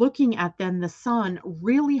we're looking at then the sun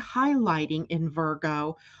really highlighting in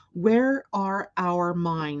Virgo, where are our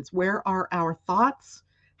minds? Where are our thoughts?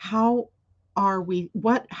 How are we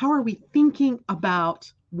thinking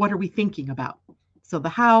about? What are we thinking about? So the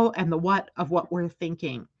how and the what of what we're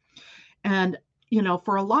thinking. And,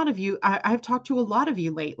 for a lot of you, I've talked to a lot of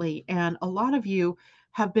you lately, and a lot of you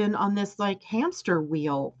have been on this like hamster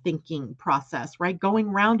wheel thinking process, right? Going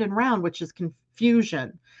round and round, which is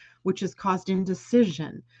confusion, which has caused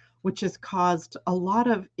indecision, which has caused a lot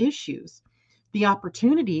of issues. The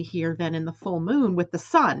opportunity here then in the full moon with the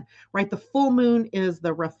sun, right? The full moon is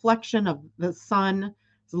the reflection of the sun's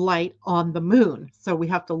light on the moon. So we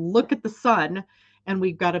have to look at the sun, and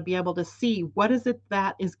we've got to be able to see what is it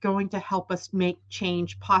that is going to help us make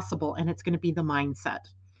change possible. And it's going to be the mindset.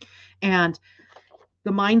 And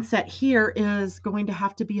the mindset here is going to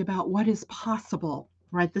have to be about what is possible,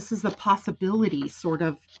 right? This is the possibility sort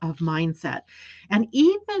of mindset. And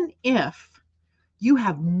even if you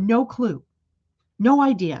have no clue, no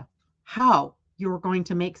idea how you're going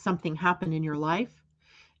to make something happen in your life,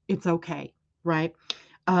 it's okay, right?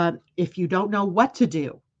 If you don't know what to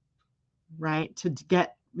do, right, to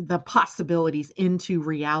get the possibilities into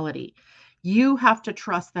reality, you have to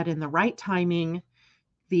trust that in the right timing,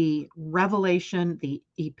 the revelation, the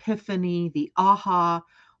epiphany, the aha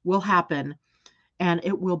will happen, and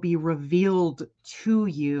it will be revealed to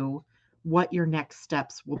you what your next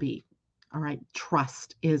steps will be. All right.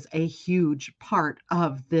 Trust is a huge part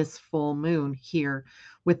of this full moon here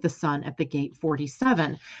with the sun at the gate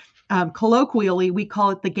 47. Colloquially, we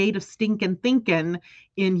call it the gate of stinkin' thinkin'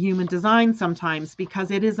 in human design sometimes,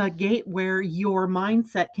 because it is a gate where your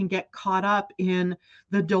mindset can get caught up in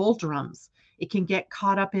the doldrums. It can get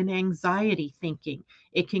caught up in anxiety thinking.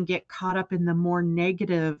 It can get caught up in the more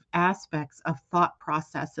negative aspects of thought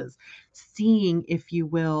processes, seeing, if you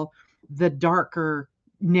will, the darker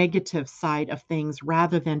negative side of things,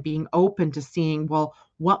 rather than being open to seeing, well,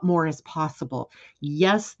 what more is possible.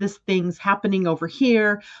 Yes, this thing's happening over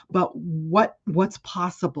here, but what's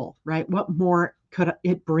possible, right? What more could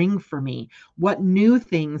it bring for me? What new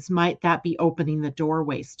things might that be opening the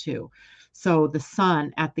doorways to? So the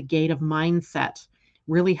sun at the gate of mindset,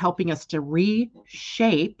 really helping us to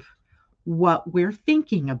reshape what we're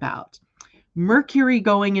thinking about. Mercury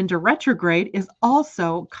going into retrograde is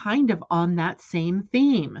also kind of on that same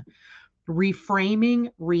theme.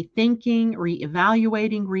 Reframing, rethinking,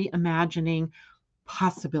 reevaluating, reimagining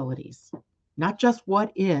possibilities. Not just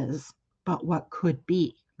what is, but what could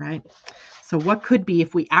be, right? So, what could be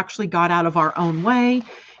if we actually got out of our own way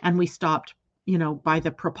and we stopped, by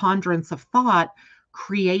the preponderance of thought,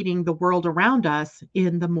 creating the world around us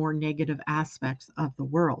in the more negative aspects of the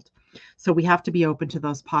world. So, we have to be open to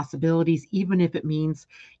those possibilities, even if it means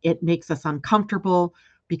it makes us uncomfortable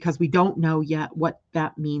because we don't know yet what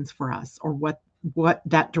that means for us or what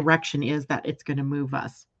that direction is that it's going to move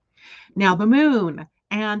us. Now, the moon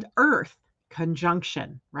and Earth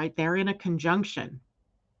conjunction, right? They're in a conjunction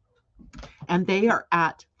and they are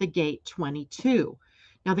at the gate 22.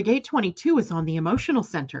 Now, the gate 22 is on the emotional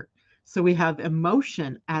center. So we have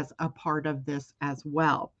emotion as a part of this as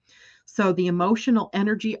well. So the emotional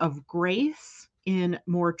energy of grace in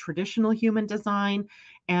more traditional human design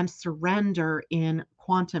and surrender in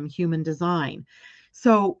quantum human design.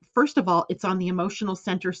 So, first of all, it's on the emotional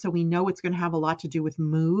center. So we know it's going to have a lot to do with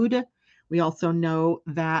mood. We also know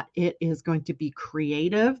that it is going to be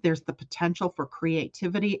creative. There's the potential for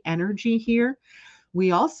creativity energy here.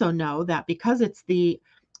 We also know that because it's the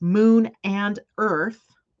moon and earth,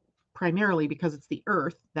 primarily because it's the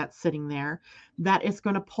earth that's sitting there, that is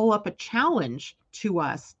going to pull up a challenge to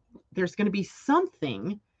us. There's going to be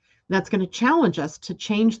something that's going to challenge us to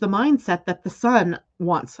change the mindset that the sun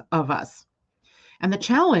wants of us. And the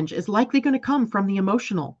challenge is likely going to come from the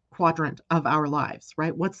emotional quadrant of our lives,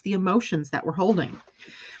 right? What's the emotions that we're holding?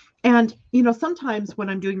 And, sometimes when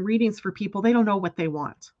I'm doing readings for people, they don't know what they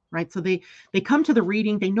want, right? So they come to the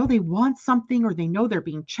reading, they know they want something or they know they're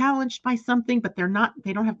being challenged by something, but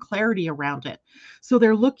they don't have clarity around it. So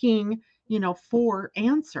they're looking, for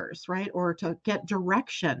answers, right? Or to get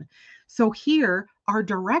direction. So here, our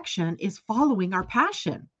direction is following our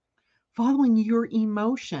passion, following your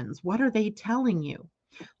emotions. What are they telling you?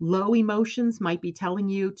 Low emotions might be telling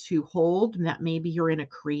you to hold, and that maybe you're in a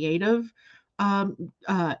creative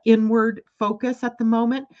inward focus at the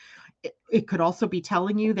moment. It could also be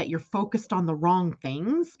telling you that you're focused on the wrong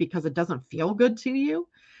things because it doesn't feel good to you.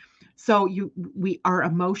 So our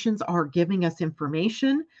emotions are giving us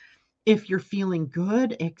information. If you're feeling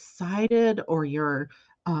good, excited, or you're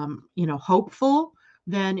hopeful,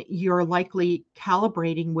 then you're likely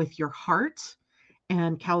calibrating with your heart.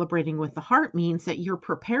 And calibrating with the heart means that you're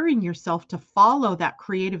preparing yourself to follow that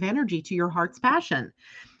creative energy to your heart's passion.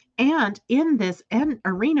 And in this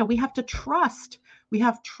arena, we have to trust. We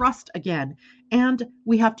have trust again. And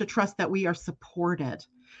we have to trust that we are supported,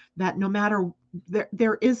 that no matter,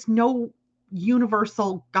 there is no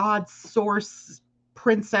universal God, source,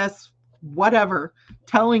 princess, whatever,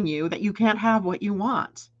 telling you that you can't have what you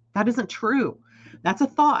want. That isn't true. That's a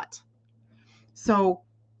thought. So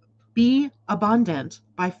be abundant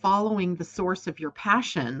by following the source of your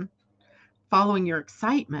passion, following your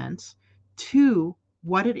excitement to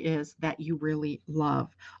what it is that you really love,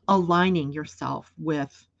 aligning yourself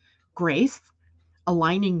with grace,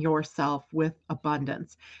 aligning yourself with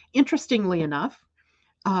abundance. Interestingly enough,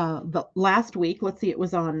 the last week, let's see, it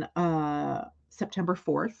was on September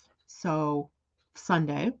 4th, so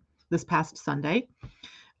Sunday, this past Sunday,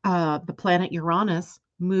 the planet Uranus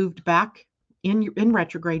moved back in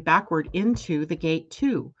retrograde backward into the gate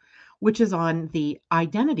 2, which is on the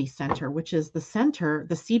identity center, which is the center,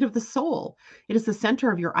 the seat of the soul. It is the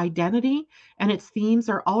center of your identity, and its themes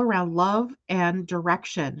are all around love and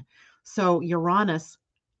direction. So Uranus,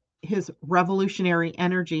 his revolutionary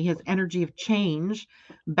energy, his energy of change,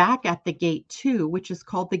 back at the gate 2, which is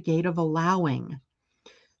called the gate of allowing.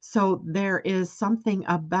 So there is something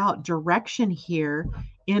about direction here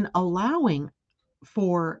in allowing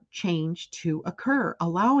for change to occur,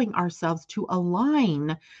 allowing ourselves to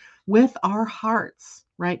align with our hearts,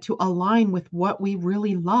 right? To align with what we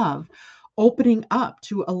really love, opening up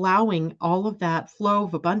to allowing all of that flow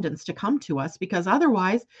of abundance to come to us, because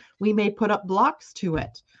otherwise we may put up blocks to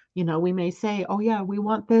it. We may say, oh yeah, we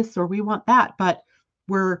want this or we want that, but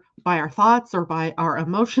we're, by our thoughts or by our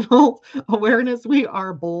emotional awareness, we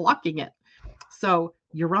are blocking it. So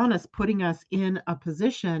Uranus putting us in a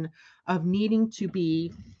position of needing to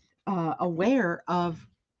be aware of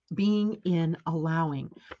being in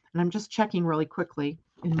allowing. And I'm just checking really quickly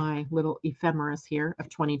in my little ephemeris here of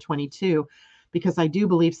 2022 because I do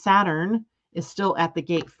believe Saturn is still at the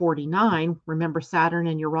gate 49. Remember Saturn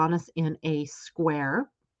and Uranus in a square.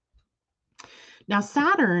 Now,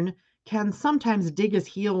 Saturn can sometimes dig his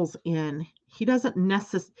heels in. He doesn't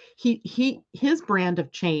necessarily, his brand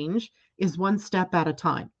of change is one step at a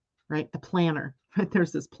time, right? The planner, right?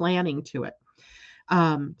 There's this planning to it.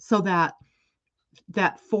 So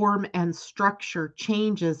that form and structure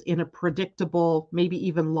changes in a predictable, maybe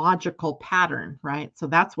even logical pattern, right? So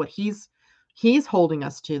that's what he's holding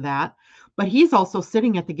us to that. But he's also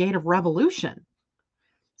sitting at the gate of revolution.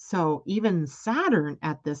 So even Saturn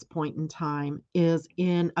at this point in time is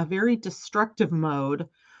in a very destructive mode,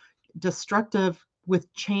 destructive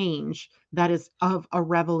with change that is of a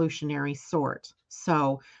revolutionary sort.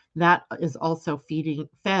 So that is also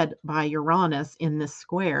fed by Uranus in this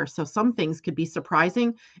square. So some things could be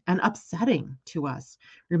surprising and upsetting to us.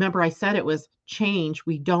 Remember, I said it was change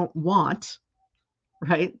we don't want,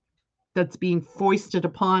 right? That's being foisted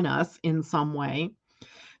upon us in some way,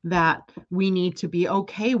 that we need to be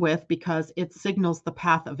okay with because it signals the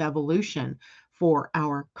path of evolution for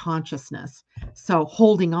our consciousness. So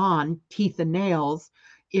holding on, teeth and nails,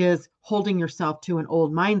 is holding yourself to an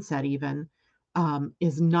old mindset even,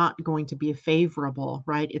 is not going to be favorable,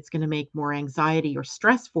 right? It's going to make more anxiety or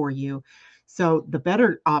stress for you. So the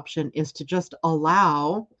better option is to just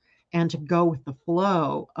allow and to go with the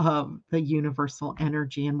flow of the universal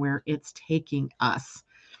energy and where it's taking us.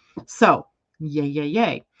 So yay, yay,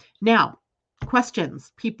 yay. Now,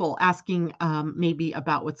 questions, people asking maybe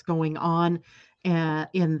about what's going on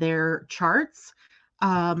in their charts.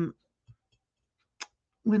 Um,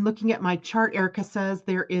 when looking at my chart, Erica says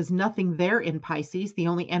there is nothing there in Pisces. The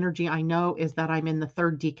only energy I know is that I'm in the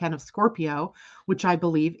third decan of Scorpio, which I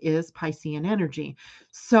believe is Piscean energy.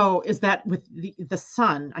 So is that with the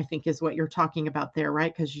sun, I think is what you're talking about there,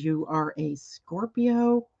 right? Because you are a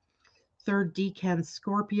Scorpio. Third decan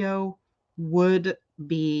Scorpio would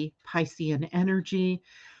be Piscean energy.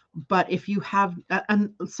 But if you have,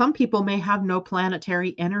 and some people may have no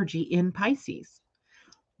planetary energy in Pisces,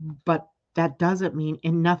 but that doesn't mean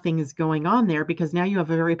and nothing is going on there, because now you have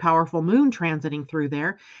a very powerful moon transiting through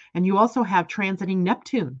there. And you also have transiting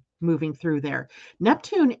Neptune moving through there.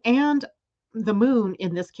 Neptune and the moon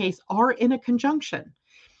in this case are in a conjunction,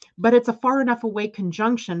 but it's a far enough away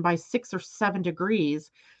conjunction by 6 or 7 degrees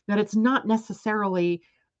that it's not necessarily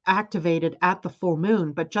activated at the full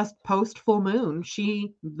moon, but just post full moon,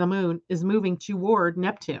 the moon, is moving toward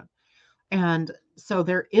Neptune. And so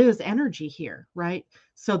there is energy here, right?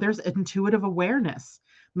 So there's intuitive awareness,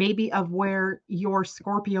 maybe of where your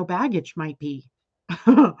Scorpio baggage might be,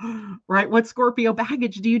 right? What Scorpio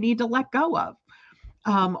baggage do you need to let go of?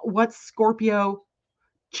 What Scorpio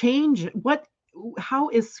change? How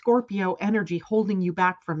is Scorpio energy holding you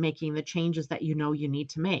back from making the changes that you know you need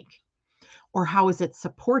to make? Or how is it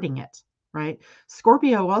supporting it, right?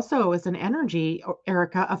 Scorpio also is an energy,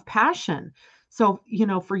 Erica, of passion. So,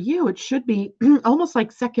 for you, it should be almost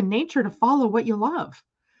like second nature to follow what you love,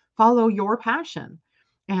 follow your passion.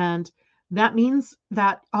 And that means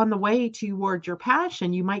that on the way toward your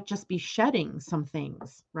passion, you might just be shedding some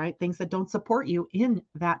things, right? Things that don't support you in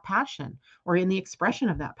that passion or in the expression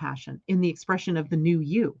of that passion, in the expression of the new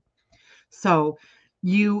you. So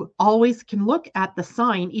you always can look at the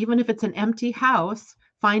sign, even if it's an empty house,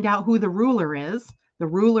 find out who the ruler is. The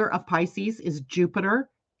ruler of Pisces is Jupiter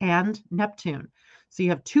and Neptune. So you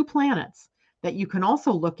have two planets that you can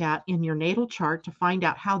also look at in your natal chart to find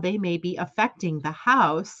out how they may be affecting the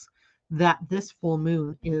house that this full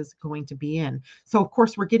moon is going to be in. So, of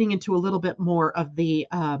course, we're getting into a little bit more of the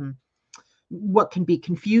what can be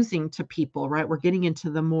confusing to people, right? We're getting into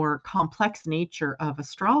the more complex nature of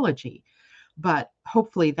astrology, but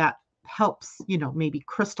hopefully that helps, maybe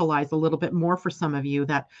crystallize a little bit more for some of you,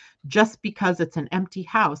 that just because it's an empty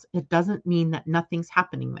house, it doesn't mean that nothing's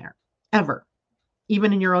happening there, ever.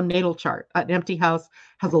 Even in your own natal chart, an empty house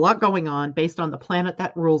has a lot going on based on the planet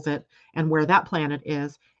that rules it and where that planet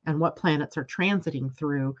is and what planets are transiting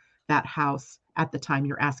through that house at the time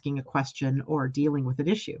you're asking a question or dealing with an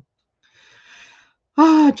issue.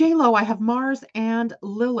 J-Lo, I have Mars and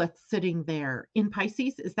Lilith sitting there in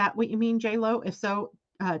Pisces. Is that what you mean, J-Lo? If so,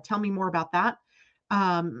 tell me more about that.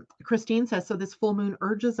 Christine says, so this full moon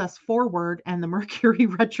urges us forward and the Mercury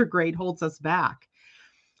retrograde holds us back.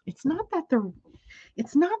 It's not that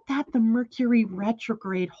the Mercury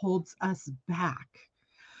retrograde holds us back,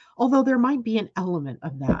 although there might be an element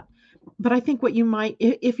of that. But I think what you might,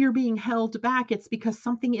 if you're being held back, it's because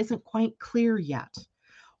something isn't quite clear yet,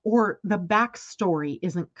 or the backstory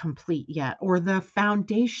isn't complete yet, or the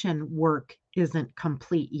foundation work isn't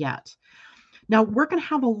complete yet. Now, we're going to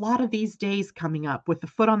have a lot of these days coming up with the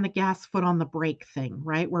foot on the gas, foot on the brake thing,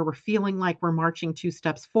 right? Where we're feeling like we're marching 2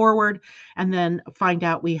 steps forward and then find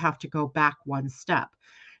out we have to go back 1 step.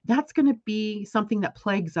 That's going to be something that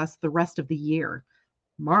plagues us the rest of the year.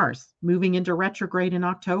 Mars moving into retrograde in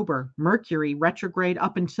October, Mercury retrograde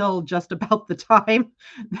up until just about the time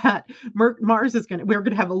that Mars is we're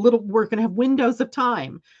going to have we're going to have windows of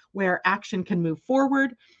time where action can move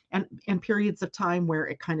forward, and periods of time where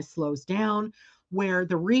it kind of slows down, where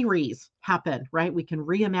the rerees happen, right? We can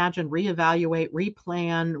reimagine, reevaluate,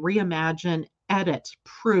 replan, reimagine, edit,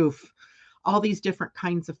 proof, all these different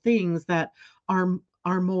kinds of things that are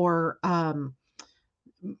are more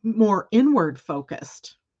more inward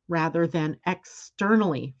focused rather than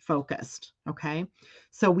externally focused. Okay.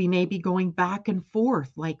 So we may be going back and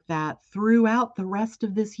forth like that throughout the rest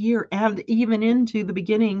of this year and even into the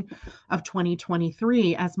beginning of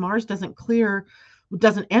 2023 as Mars doesn't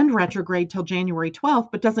end retrograde till January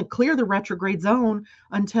 12th, but doesn't clear the retrograde zone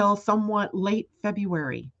until somewhat late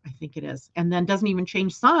February, I think it is, and then doesn't even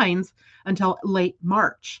change signs until late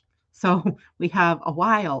March. So we have a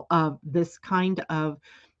while of this kind of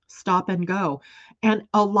stop and go. And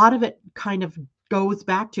a lot of it kind of goes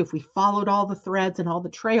back to, if we followed all the threads and all the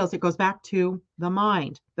trails, it goes back to the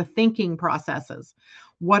mind, the thinking processes.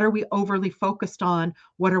 What are we overly focused on?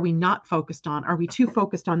 What are we not focused on? Are we too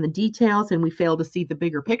focused on the details and we fail to see the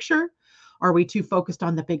bigger picture? Are we too focused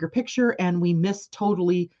on the bigger picture and we miss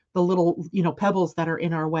totally the little, pebbles that are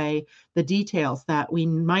in our way, the details that we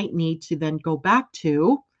might need to then go back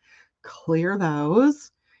to, clear those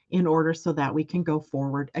in order so that we can go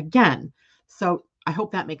forward again. So I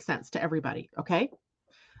hope that makes sense to everybody. Okay.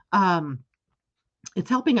 Um, it's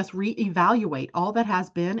helping us reevaluate all that has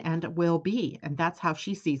been and will be. And that's how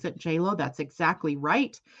she sees it. JLo, that's exactly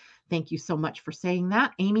right. Thank you so much for saying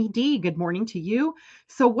that. Amy D, good morning to you.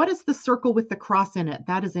 So what is the circle with the cross in it?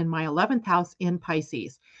 That is in my 11th house in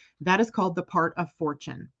Pisces. That is called the part of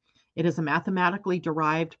fortune. It is a mathematically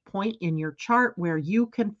derived point in your chart where you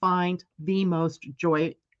can find the most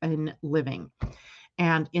joy in living.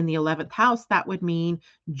 And in the 11th house, that would mean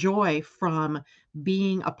joy from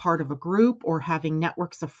being a part of a group or having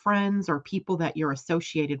networks of friends or people that you're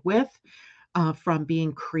associated with, from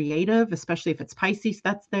being creative, especially if it's Pisces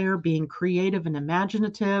that's there, being creative and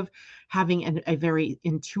imaginative, having a very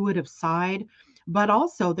intuitive side. But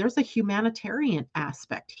also, there's a humanitarian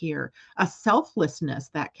aspect here, a selflessness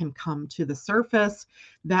that can come to the surface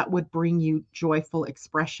that would bring you joyful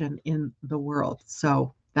expression in the world.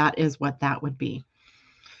 So that is what that would be.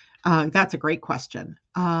 That's a great question.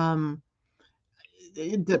 Amanda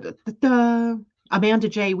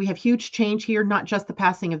J, we have huge change here, not just the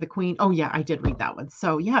passing of the Queen. Oh, yeah, I did read that one.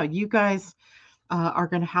 So, yeah, you guys are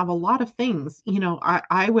going to have a lot of things.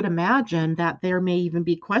 I would imagine that there may even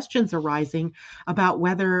be questions arising about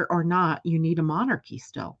whether or not you need a monarchy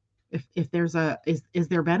still. If there's is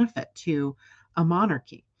there benefit to a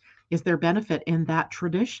monarchy? Is there benefit in that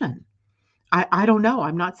tradition? I don't know.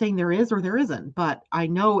 I'm not saying there is or there isn't, but I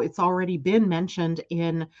know it's already been mentioned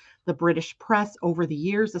in the British press over the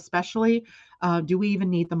years, especially. Do we even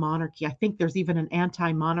need the monarchy? I think there's even an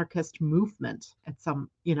anti-monarchist movement at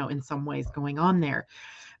in some ways going on there.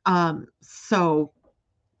 So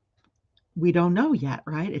we don't know yet,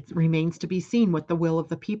 right? It remains to be seen what the will of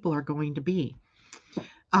the people are going to be.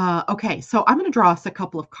 Okay, so I'm going to draw us a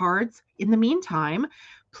couple of cards. In the meantime,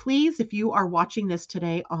 please, if you are watching this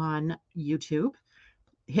today on YouTube,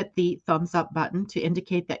 hit the thumbs up button to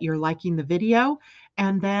indicate that you're liking the video.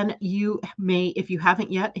 And then you may, if you haven't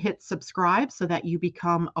yet, hit subscribe so that you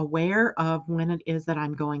become aware of when it is that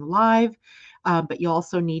I'm going live. But you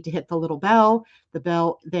also need to hit the little bell. The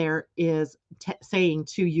bell there is saying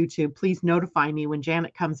to YouTube, please notify me when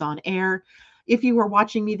Janet comes on air. If you are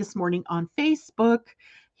watching me this morning on Facebook,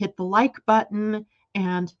 hit the like button,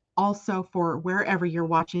 and also for wherever you're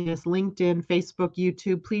watching this, LinkedIn, Facebook,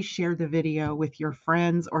 YouTube, please share the video with your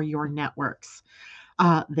friends or your networks.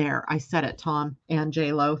 There, I said it, Tom and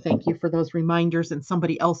JLo. Thank you for those reminders. And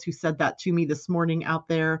somebody else who said that to me this morning out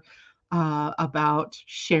there about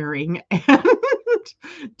sharing and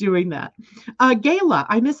doing that. Gayla,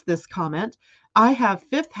 I missed this comment. I have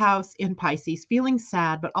 5th house in Pisces, feeling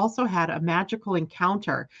sad, but also had a magical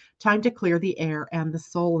encounter. Time to clear the air and the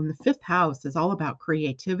soul. And the 5th house is all about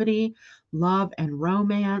creativity, love, and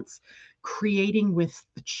romance, creating with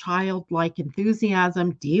childlike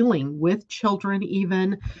enthusiasm, dealing with children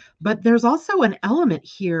even. But there's also an element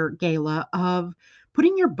here, Gayla, of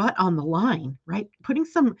putting your butt on the line, right?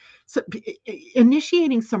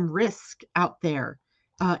 Initiating some risk out there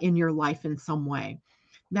in your life in some way.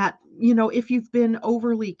 That, if you've been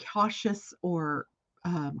overly cautious or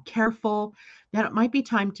careful, that it might be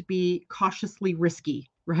time to be cautiously risky,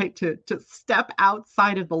 right? To step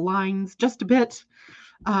outside of the lines just a bit.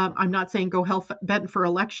 I'm not saying go hell bent for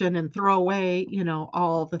election and throw away,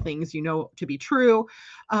 all the things you know to be true,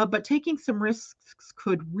 but taking some risks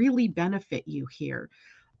could really benefit you here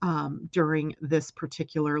during this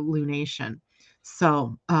particular lunation.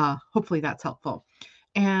 So hopefully that's helpful.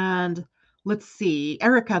 And let's see,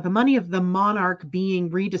 Erica, the money of the monarch being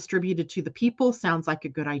redistributed to the people sounds like a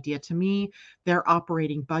good idea to me. Their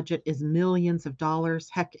operating budget is millions of dollars.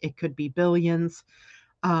 Heck, it could be billions.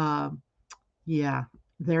 Uh, yeah,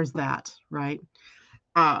 there's that, right?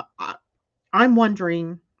 Uh, I- I'm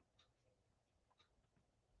wondering,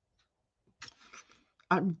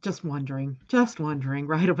 just wondering,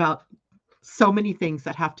 right, about so many things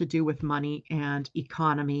that have to do with money and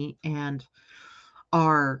economy and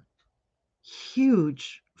our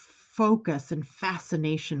huge focus and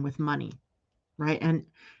fascination with money, right? And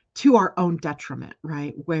to our own detriment,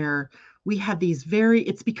 right? Where we have these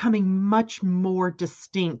it's becoming much more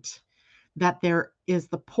distinct that there is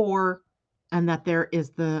the poor and that there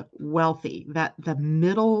is the wealthy, that the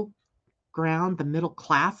middle ground, the middle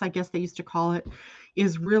class, I guess they used to call it,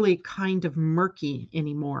 is really kind of murky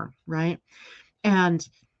anymore, right? And,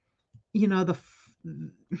 you know,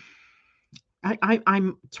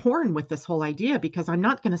 I'm torn with this whole idea because I'm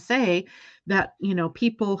not going to say that,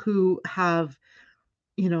 people who have,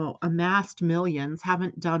 amassed millions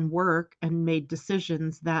haven't done work and made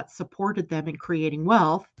decisions that supported them in creating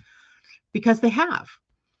wealth, because they have.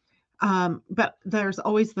 But there's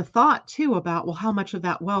always the thought too about, well, how much of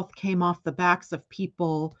that wealth came off the backs of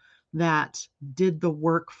people that did the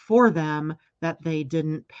work for them that they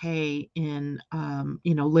didn't pay in,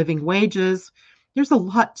 living wages. There's a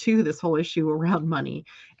lot to this whole issue around money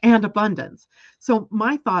and abundance. So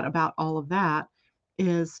my thought about all of that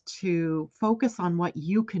is to focus on what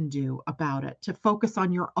you can do about it, to focus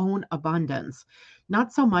on your own abundance,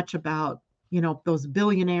 not so much about those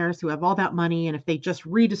billionaires who have all that money. And if they just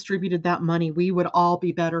redistributed that money, we would all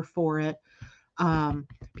be better for it.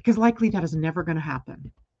 Because likely that is never going to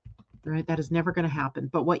happen, right? That is never going to happen.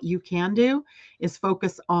 But what you can do is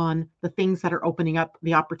focus on the things that are opening up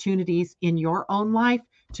the opportunities in your own life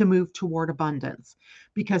to move toward abundance,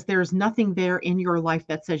 because there's nothing there in your life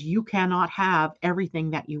that says you cannot have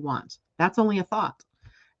everything that you want. That's only a thought.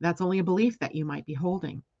 That's only a belief that you might be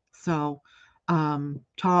holding. So,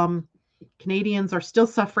 Tom, Canadians are still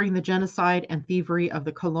suffering the genocide and thievery of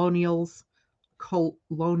the colonialists.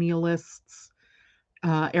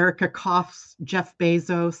 Erica coughs, Jeff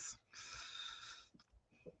Bezos,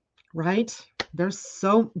 right? There's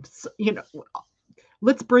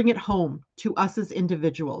let's bring it home to us as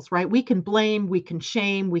individuals, right? We can blame, we can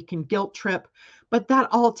shame, we can guilt trip, but that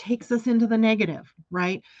all takes us into the negative,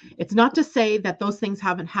 right? It's not to say that those things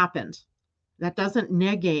haven't happened. That doesn't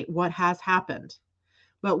negate what has happened.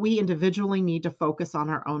 But we individually need to focus on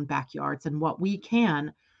our own backyards and what we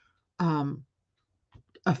can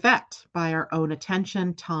affect by our own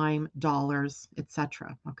attention, time, dollars,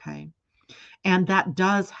 etc. Okay. And that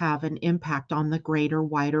does have an impact on the greater,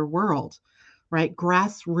 wider world, right?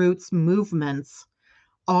 Grassroots movements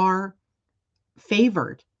are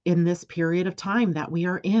favored in this period of time that we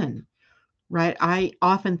are in, right? I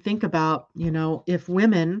often think about, if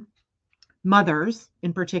women, mothers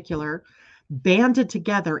in particular, banded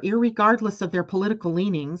together, irregardless of their political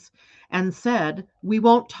leanings, and said, we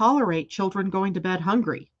won't tolerate children going to bed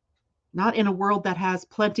hungry, not in a world that has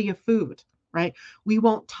plenty of food, right? We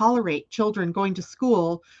won't tolerate children going to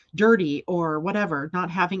school dirty or whatever,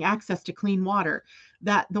 not having access to clean water,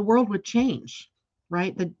 that the world would change,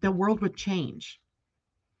 right? The world would change.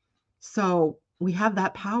 So we have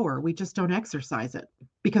that power. We just don't exercise it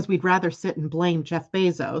because we'd rather sit and blame Jeff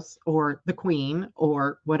Bezos or the Queen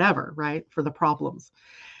or whatever, right, for the problems.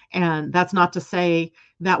 And that's not to say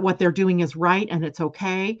that what they're doing is right and it's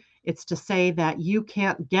okay. It's to say that you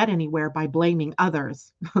can't get anywhere by blaming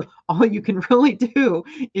others. All you can really do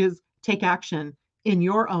is take action in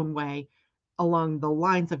your own way along the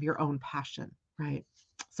lines of your own passion, right?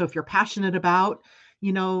 So if you're passionate about,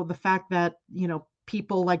 the fact that,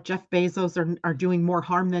 people like Jeff Bezos are doing more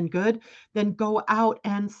harm than good, then go out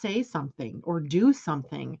and say something or do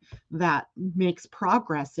something that makes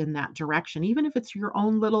progress in that direction. Even if it's your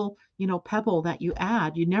own little, pebble that you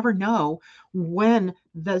add, you never know when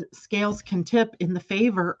the scales can tip in the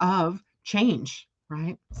favor of change,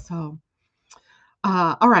 right? So,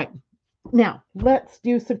 all right. Now let's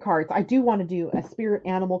do some cards. I do want to do a spirit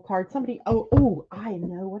animal card. I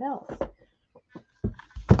know what else.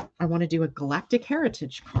 I want to do a galactic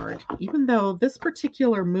heritage card, even though this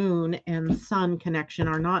particular moon and sun connection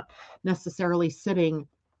are not necessarily sitting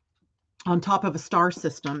on top of a star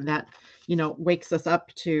system that, wakes us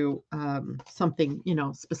up to something,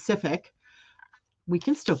 specific. We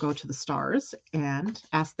can still go to the stars and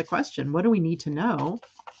ask the question, what do we need to know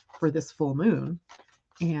for this full moon?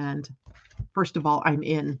 And first of all, I'm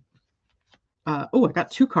in, I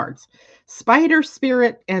got two cards, Spider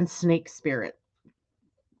Spirit and Snake Spirit.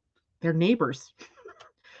 They're neighbors.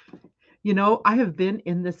 I have been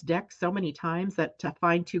in this deck so many times that to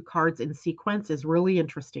find two cards in sequence is really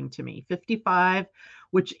interesting to me. 55,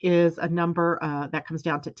 which is a number that comes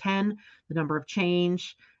down to 10, the number of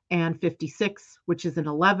change, and 56, which is an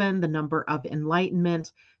 11, the number of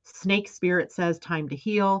enlightenment. Snake Spirit says time to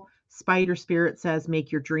heal. Spider Spirit says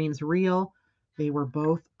make your dreams real. They were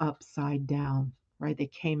both upside down, right? They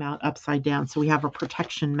came out upside down. So we have a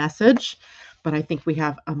protection message, but I think we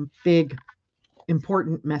have a big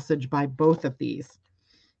important message by both of these.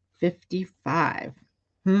 55.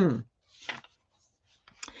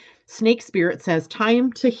 Snake Spirit says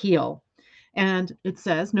time to heal. And it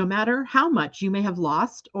says, no matter how much you may have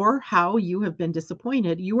lost or how you have been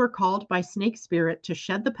disappointed, you are called by Snake Spirit to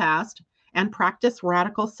shed the past and practice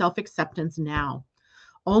radical self-acceptance now.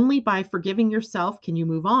 Only by forgiving yourself can you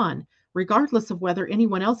move on, regardless of whether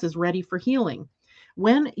anyone else is ready for healing.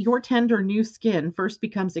 When your tender new skin first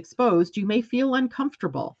becomes exposed, you may feel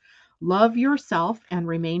uncomfortable. Love yourself and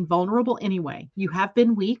remain vulnerable anyway. You have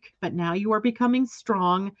been weak, but now you are becoming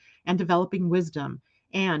strong and developing wisdom,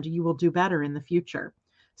 and you will do better in the future.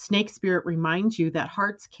 Snake Spirit reminds you that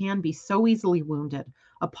hearts can be so easily wounded.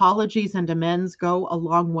 Apologies and amends go a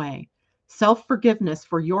long way. Self-forgiveness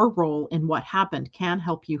for your role in what happened can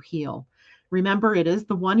help you heal. Remember, it is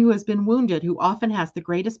the one who has been wounded who often has the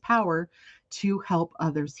greatest power to help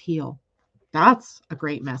others heal. That's a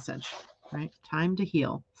great message, right? Time to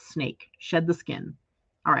heal. Snake, shed the skin.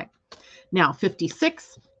 All right. Now,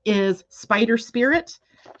 56 is Spider Spirit.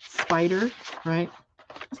 Spider, right?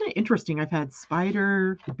 Isn't it interesting? I've had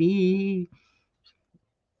spider, bee,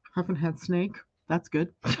 haven't had snake. That's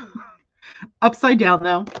good. Upside down,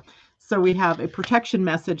 though. So we have a protection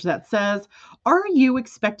message that says, are you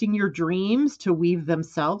expecting your dreams to weave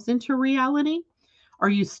themselves into reality? Are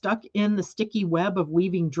you stuck in the sticky web of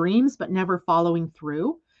weaving dreams but never following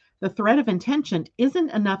through? The thread of intention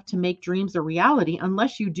isn't enough to make dreams a reality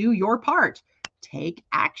unless you do your part. Take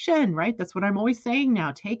action, right? That's what I'm always saying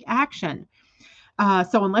now. Take action.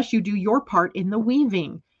 So unless you do your part in the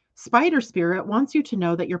weaving, Spider Spirit wants you to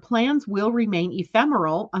know that your plans will remain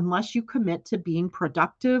ephemeral unless you commit to being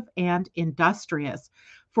productive and industrious.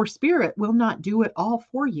 For Spirit will not do it all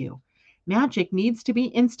for you. Magic needs to be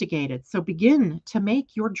instigated. So begin to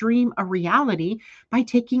make your dream a reality by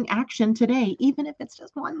taking action today, even if it's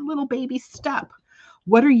just one little baby step.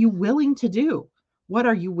 What are you willing to do? What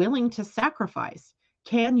are you willing to sacrifice?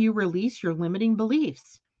 Can you release your limiting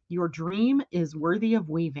beliefs? Your dream is worthy of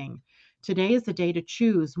weaving. Today is the day to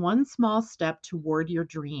choose one small step toward your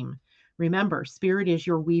dream. Remember, Spirit is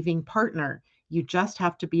your weaving partner. You just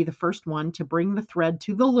have to be the first one to bring the thread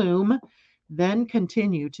to the loom, then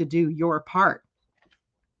continue to do your part.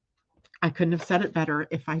 I couldn't have said it better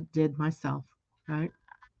if I did myself, right?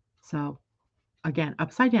 So again,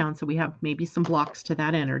 upside down. So we have maybe some blocks to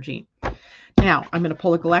that energy. Now I'm going to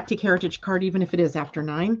pull a Galactic Heritage card, even if it is after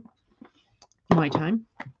 9 my time.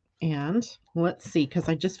 And let's see, because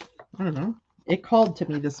I don't know, it called to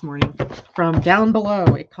me this morning from down below.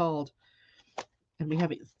 It called, and we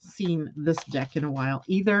haven't seen this deck in a while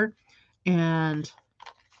either. And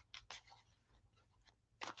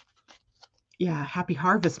yeah, happy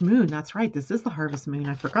harvest moon. That's right. This is the harvest moon.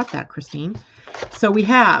 I forgot that, Christine. So we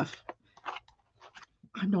have,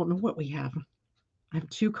 I don't know what we have. I have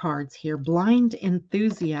 2 cards here. Blind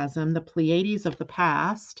Enthusiasm, the Pleiades of the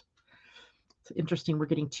past. It's interesting. We're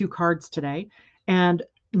getting 2 cards today. And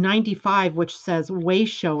 95, which says way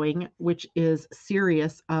showing, which is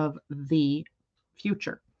Sirius of the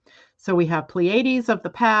future. So we have Pleiades of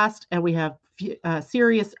the past and we have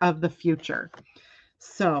Sirius of the future.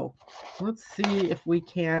 So let's see if we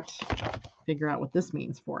can't figure out what this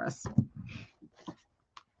means for us.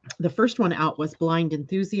 The first one out was Blind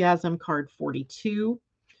Enthusiasm, card 42,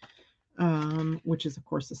 which is, of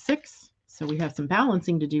course, a 6. So we have some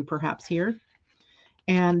balancing to do perhaps here.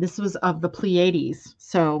 And this was of the Pleiades.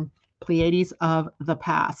 So Pleiades of the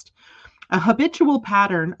past. A habitual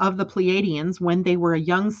pattern of the Pleiadians when they were a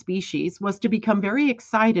young species was to become very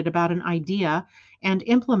excited about an idea and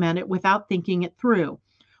implement it without thinking it through.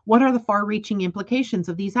 What are the far-reaching implications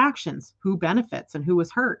of these actions? Who benefits and who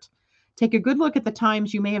is hurt? Take a good look at the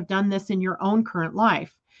times you may have done this in your own current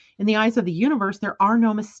life. In the eyes of the universe, there are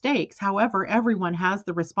no mistakes. However, everyone has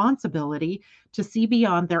the responsibility to see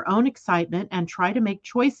beyond their own excitement and try to make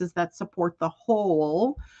choices that support the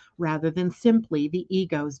whole rather than simply the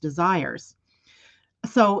ego's desires.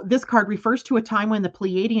 So, this card refers to a time when the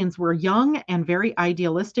Pleiadians were young and very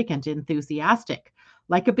idealistic and enthusiastic.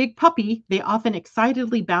 Like a big puppy, they often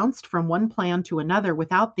excitedly bounced from one plan to another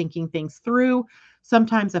without thinking things through,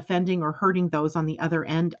 sometimes offending or hurting those on the other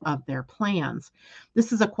end of their plans.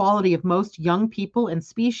 This is a quality of most young people and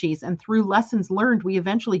species, and through lessons learned, we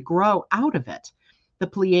eventually grow out of it. The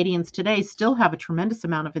Pleiadians today still have a tremendous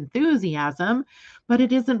amount of enthusiasm, but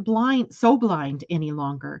it isn't blind any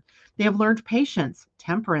longer. They have learned patience,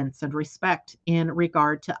 temperance, and respect in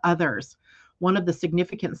regard to others. One of the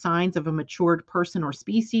significant signs of a matured person or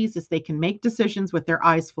species is they can make decisions with their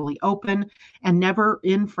eyes fully open and never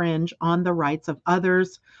infringe on the rights of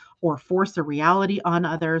others or force a reality on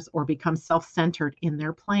others or become self centered in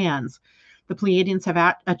their plans. The Pleiadians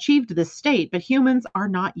have achieved this state, but humans are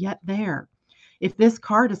not yet there. If this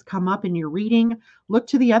card has come up in your reading, look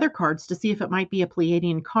to the other cards to see if it might be a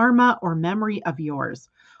Pleiadian karma or memory of yours.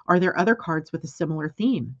 Are there other cards with a similar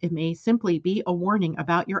theme? It may simply be a warning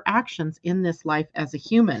about your actions in this life as a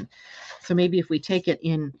human. So maybe if we take it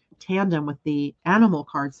in tandem with the animal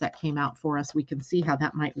cards that came out for us, we can see how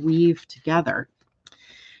that might weave together.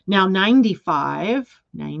 Now, 95,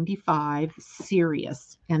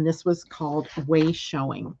 Sirius, and this was called way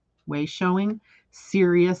showing,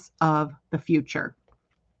 Sirius of the future.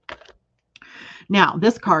 Now,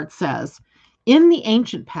 this card says, in the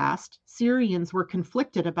ancient past, Syrians were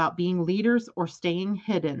conflicted about being leaders or staying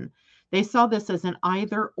hidden. They saw this as an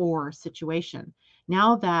either or situation.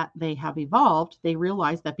 Now that they have evolved, they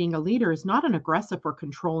realize that being a leader is not an aggressive or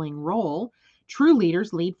controlling role. True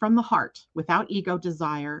leaders lead from the heart, without ego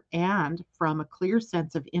desire, and from a clear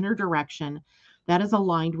sense of inner direction that is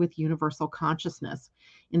aligned with universal consciousness.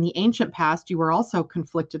 In the ancient past, you were also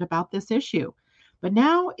conflicted about this issue. But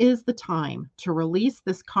now is the time to release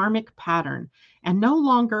this karmic pattern and no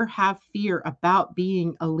longer have fear about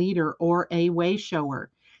being a leader or a way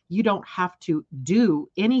shower. You don't have to do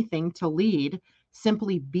anything to lead.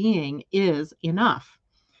 Simply being is enough.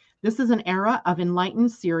 This is an era of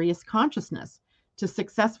enlightened, serious consciousness. To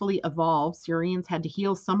successfully evolve, Syrians had to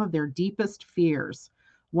heal some of their deepest fears.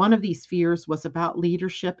 One of these fears was about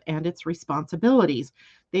leadership and its responsibilities.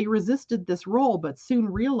 They resisted this role, but soon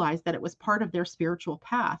realized that it was part of their spiritual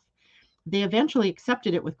path. They eventually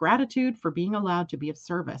accepted it with gratitude for being allowed to be of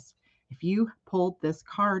service. If you pulled this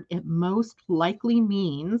card, it most likely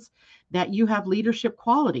means that you have leadership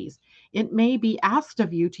qualities. It may be asked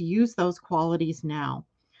of you to use those qualities now.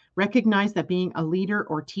 Recognize that being a leader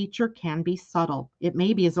or teacher can be subtle. It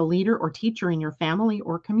may be as a leader or teacher in your family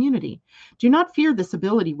or community. Do not fear this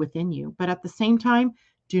ability within you, but at the same time,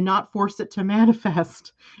 do not force it to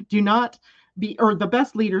manifest. Do not be, or the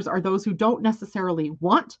best leaders are those who don't necessarily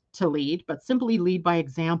want to lead, but simply lead by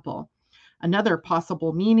example. Another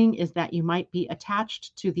possible meaning is that you might be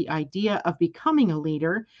attached to the idea of becoming a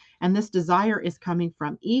leader, and this desire is coming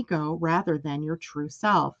from ego rather than your true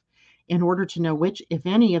self. In order to know which, if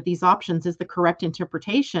any, of these options is the correct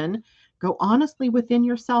interpretation, go honestly within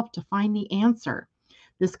yourself to find the answer.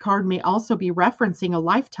 This card may also be referencing a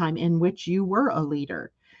lifetime in which you were a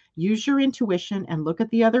leader. Use your intuition and look at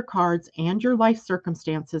the other cards and your life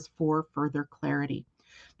circumstances for further clarity.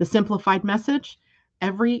 The simplified message: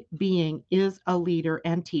 every being is a leader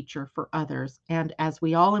and teacher for others. And as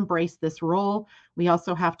we all embrace this role, we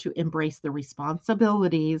also have to embrace the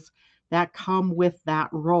responsibilities that come with that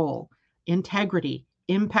role: integrity,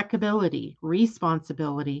 impeccability,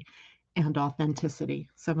 responsibility, and authenticity.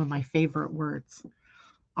 Some of my favorite words.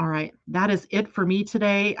 All right, that is it for me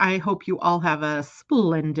today. I hope you all have a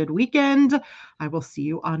splendid weekend. I will see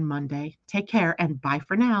you on Monday. Take care and bye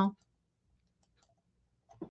for now.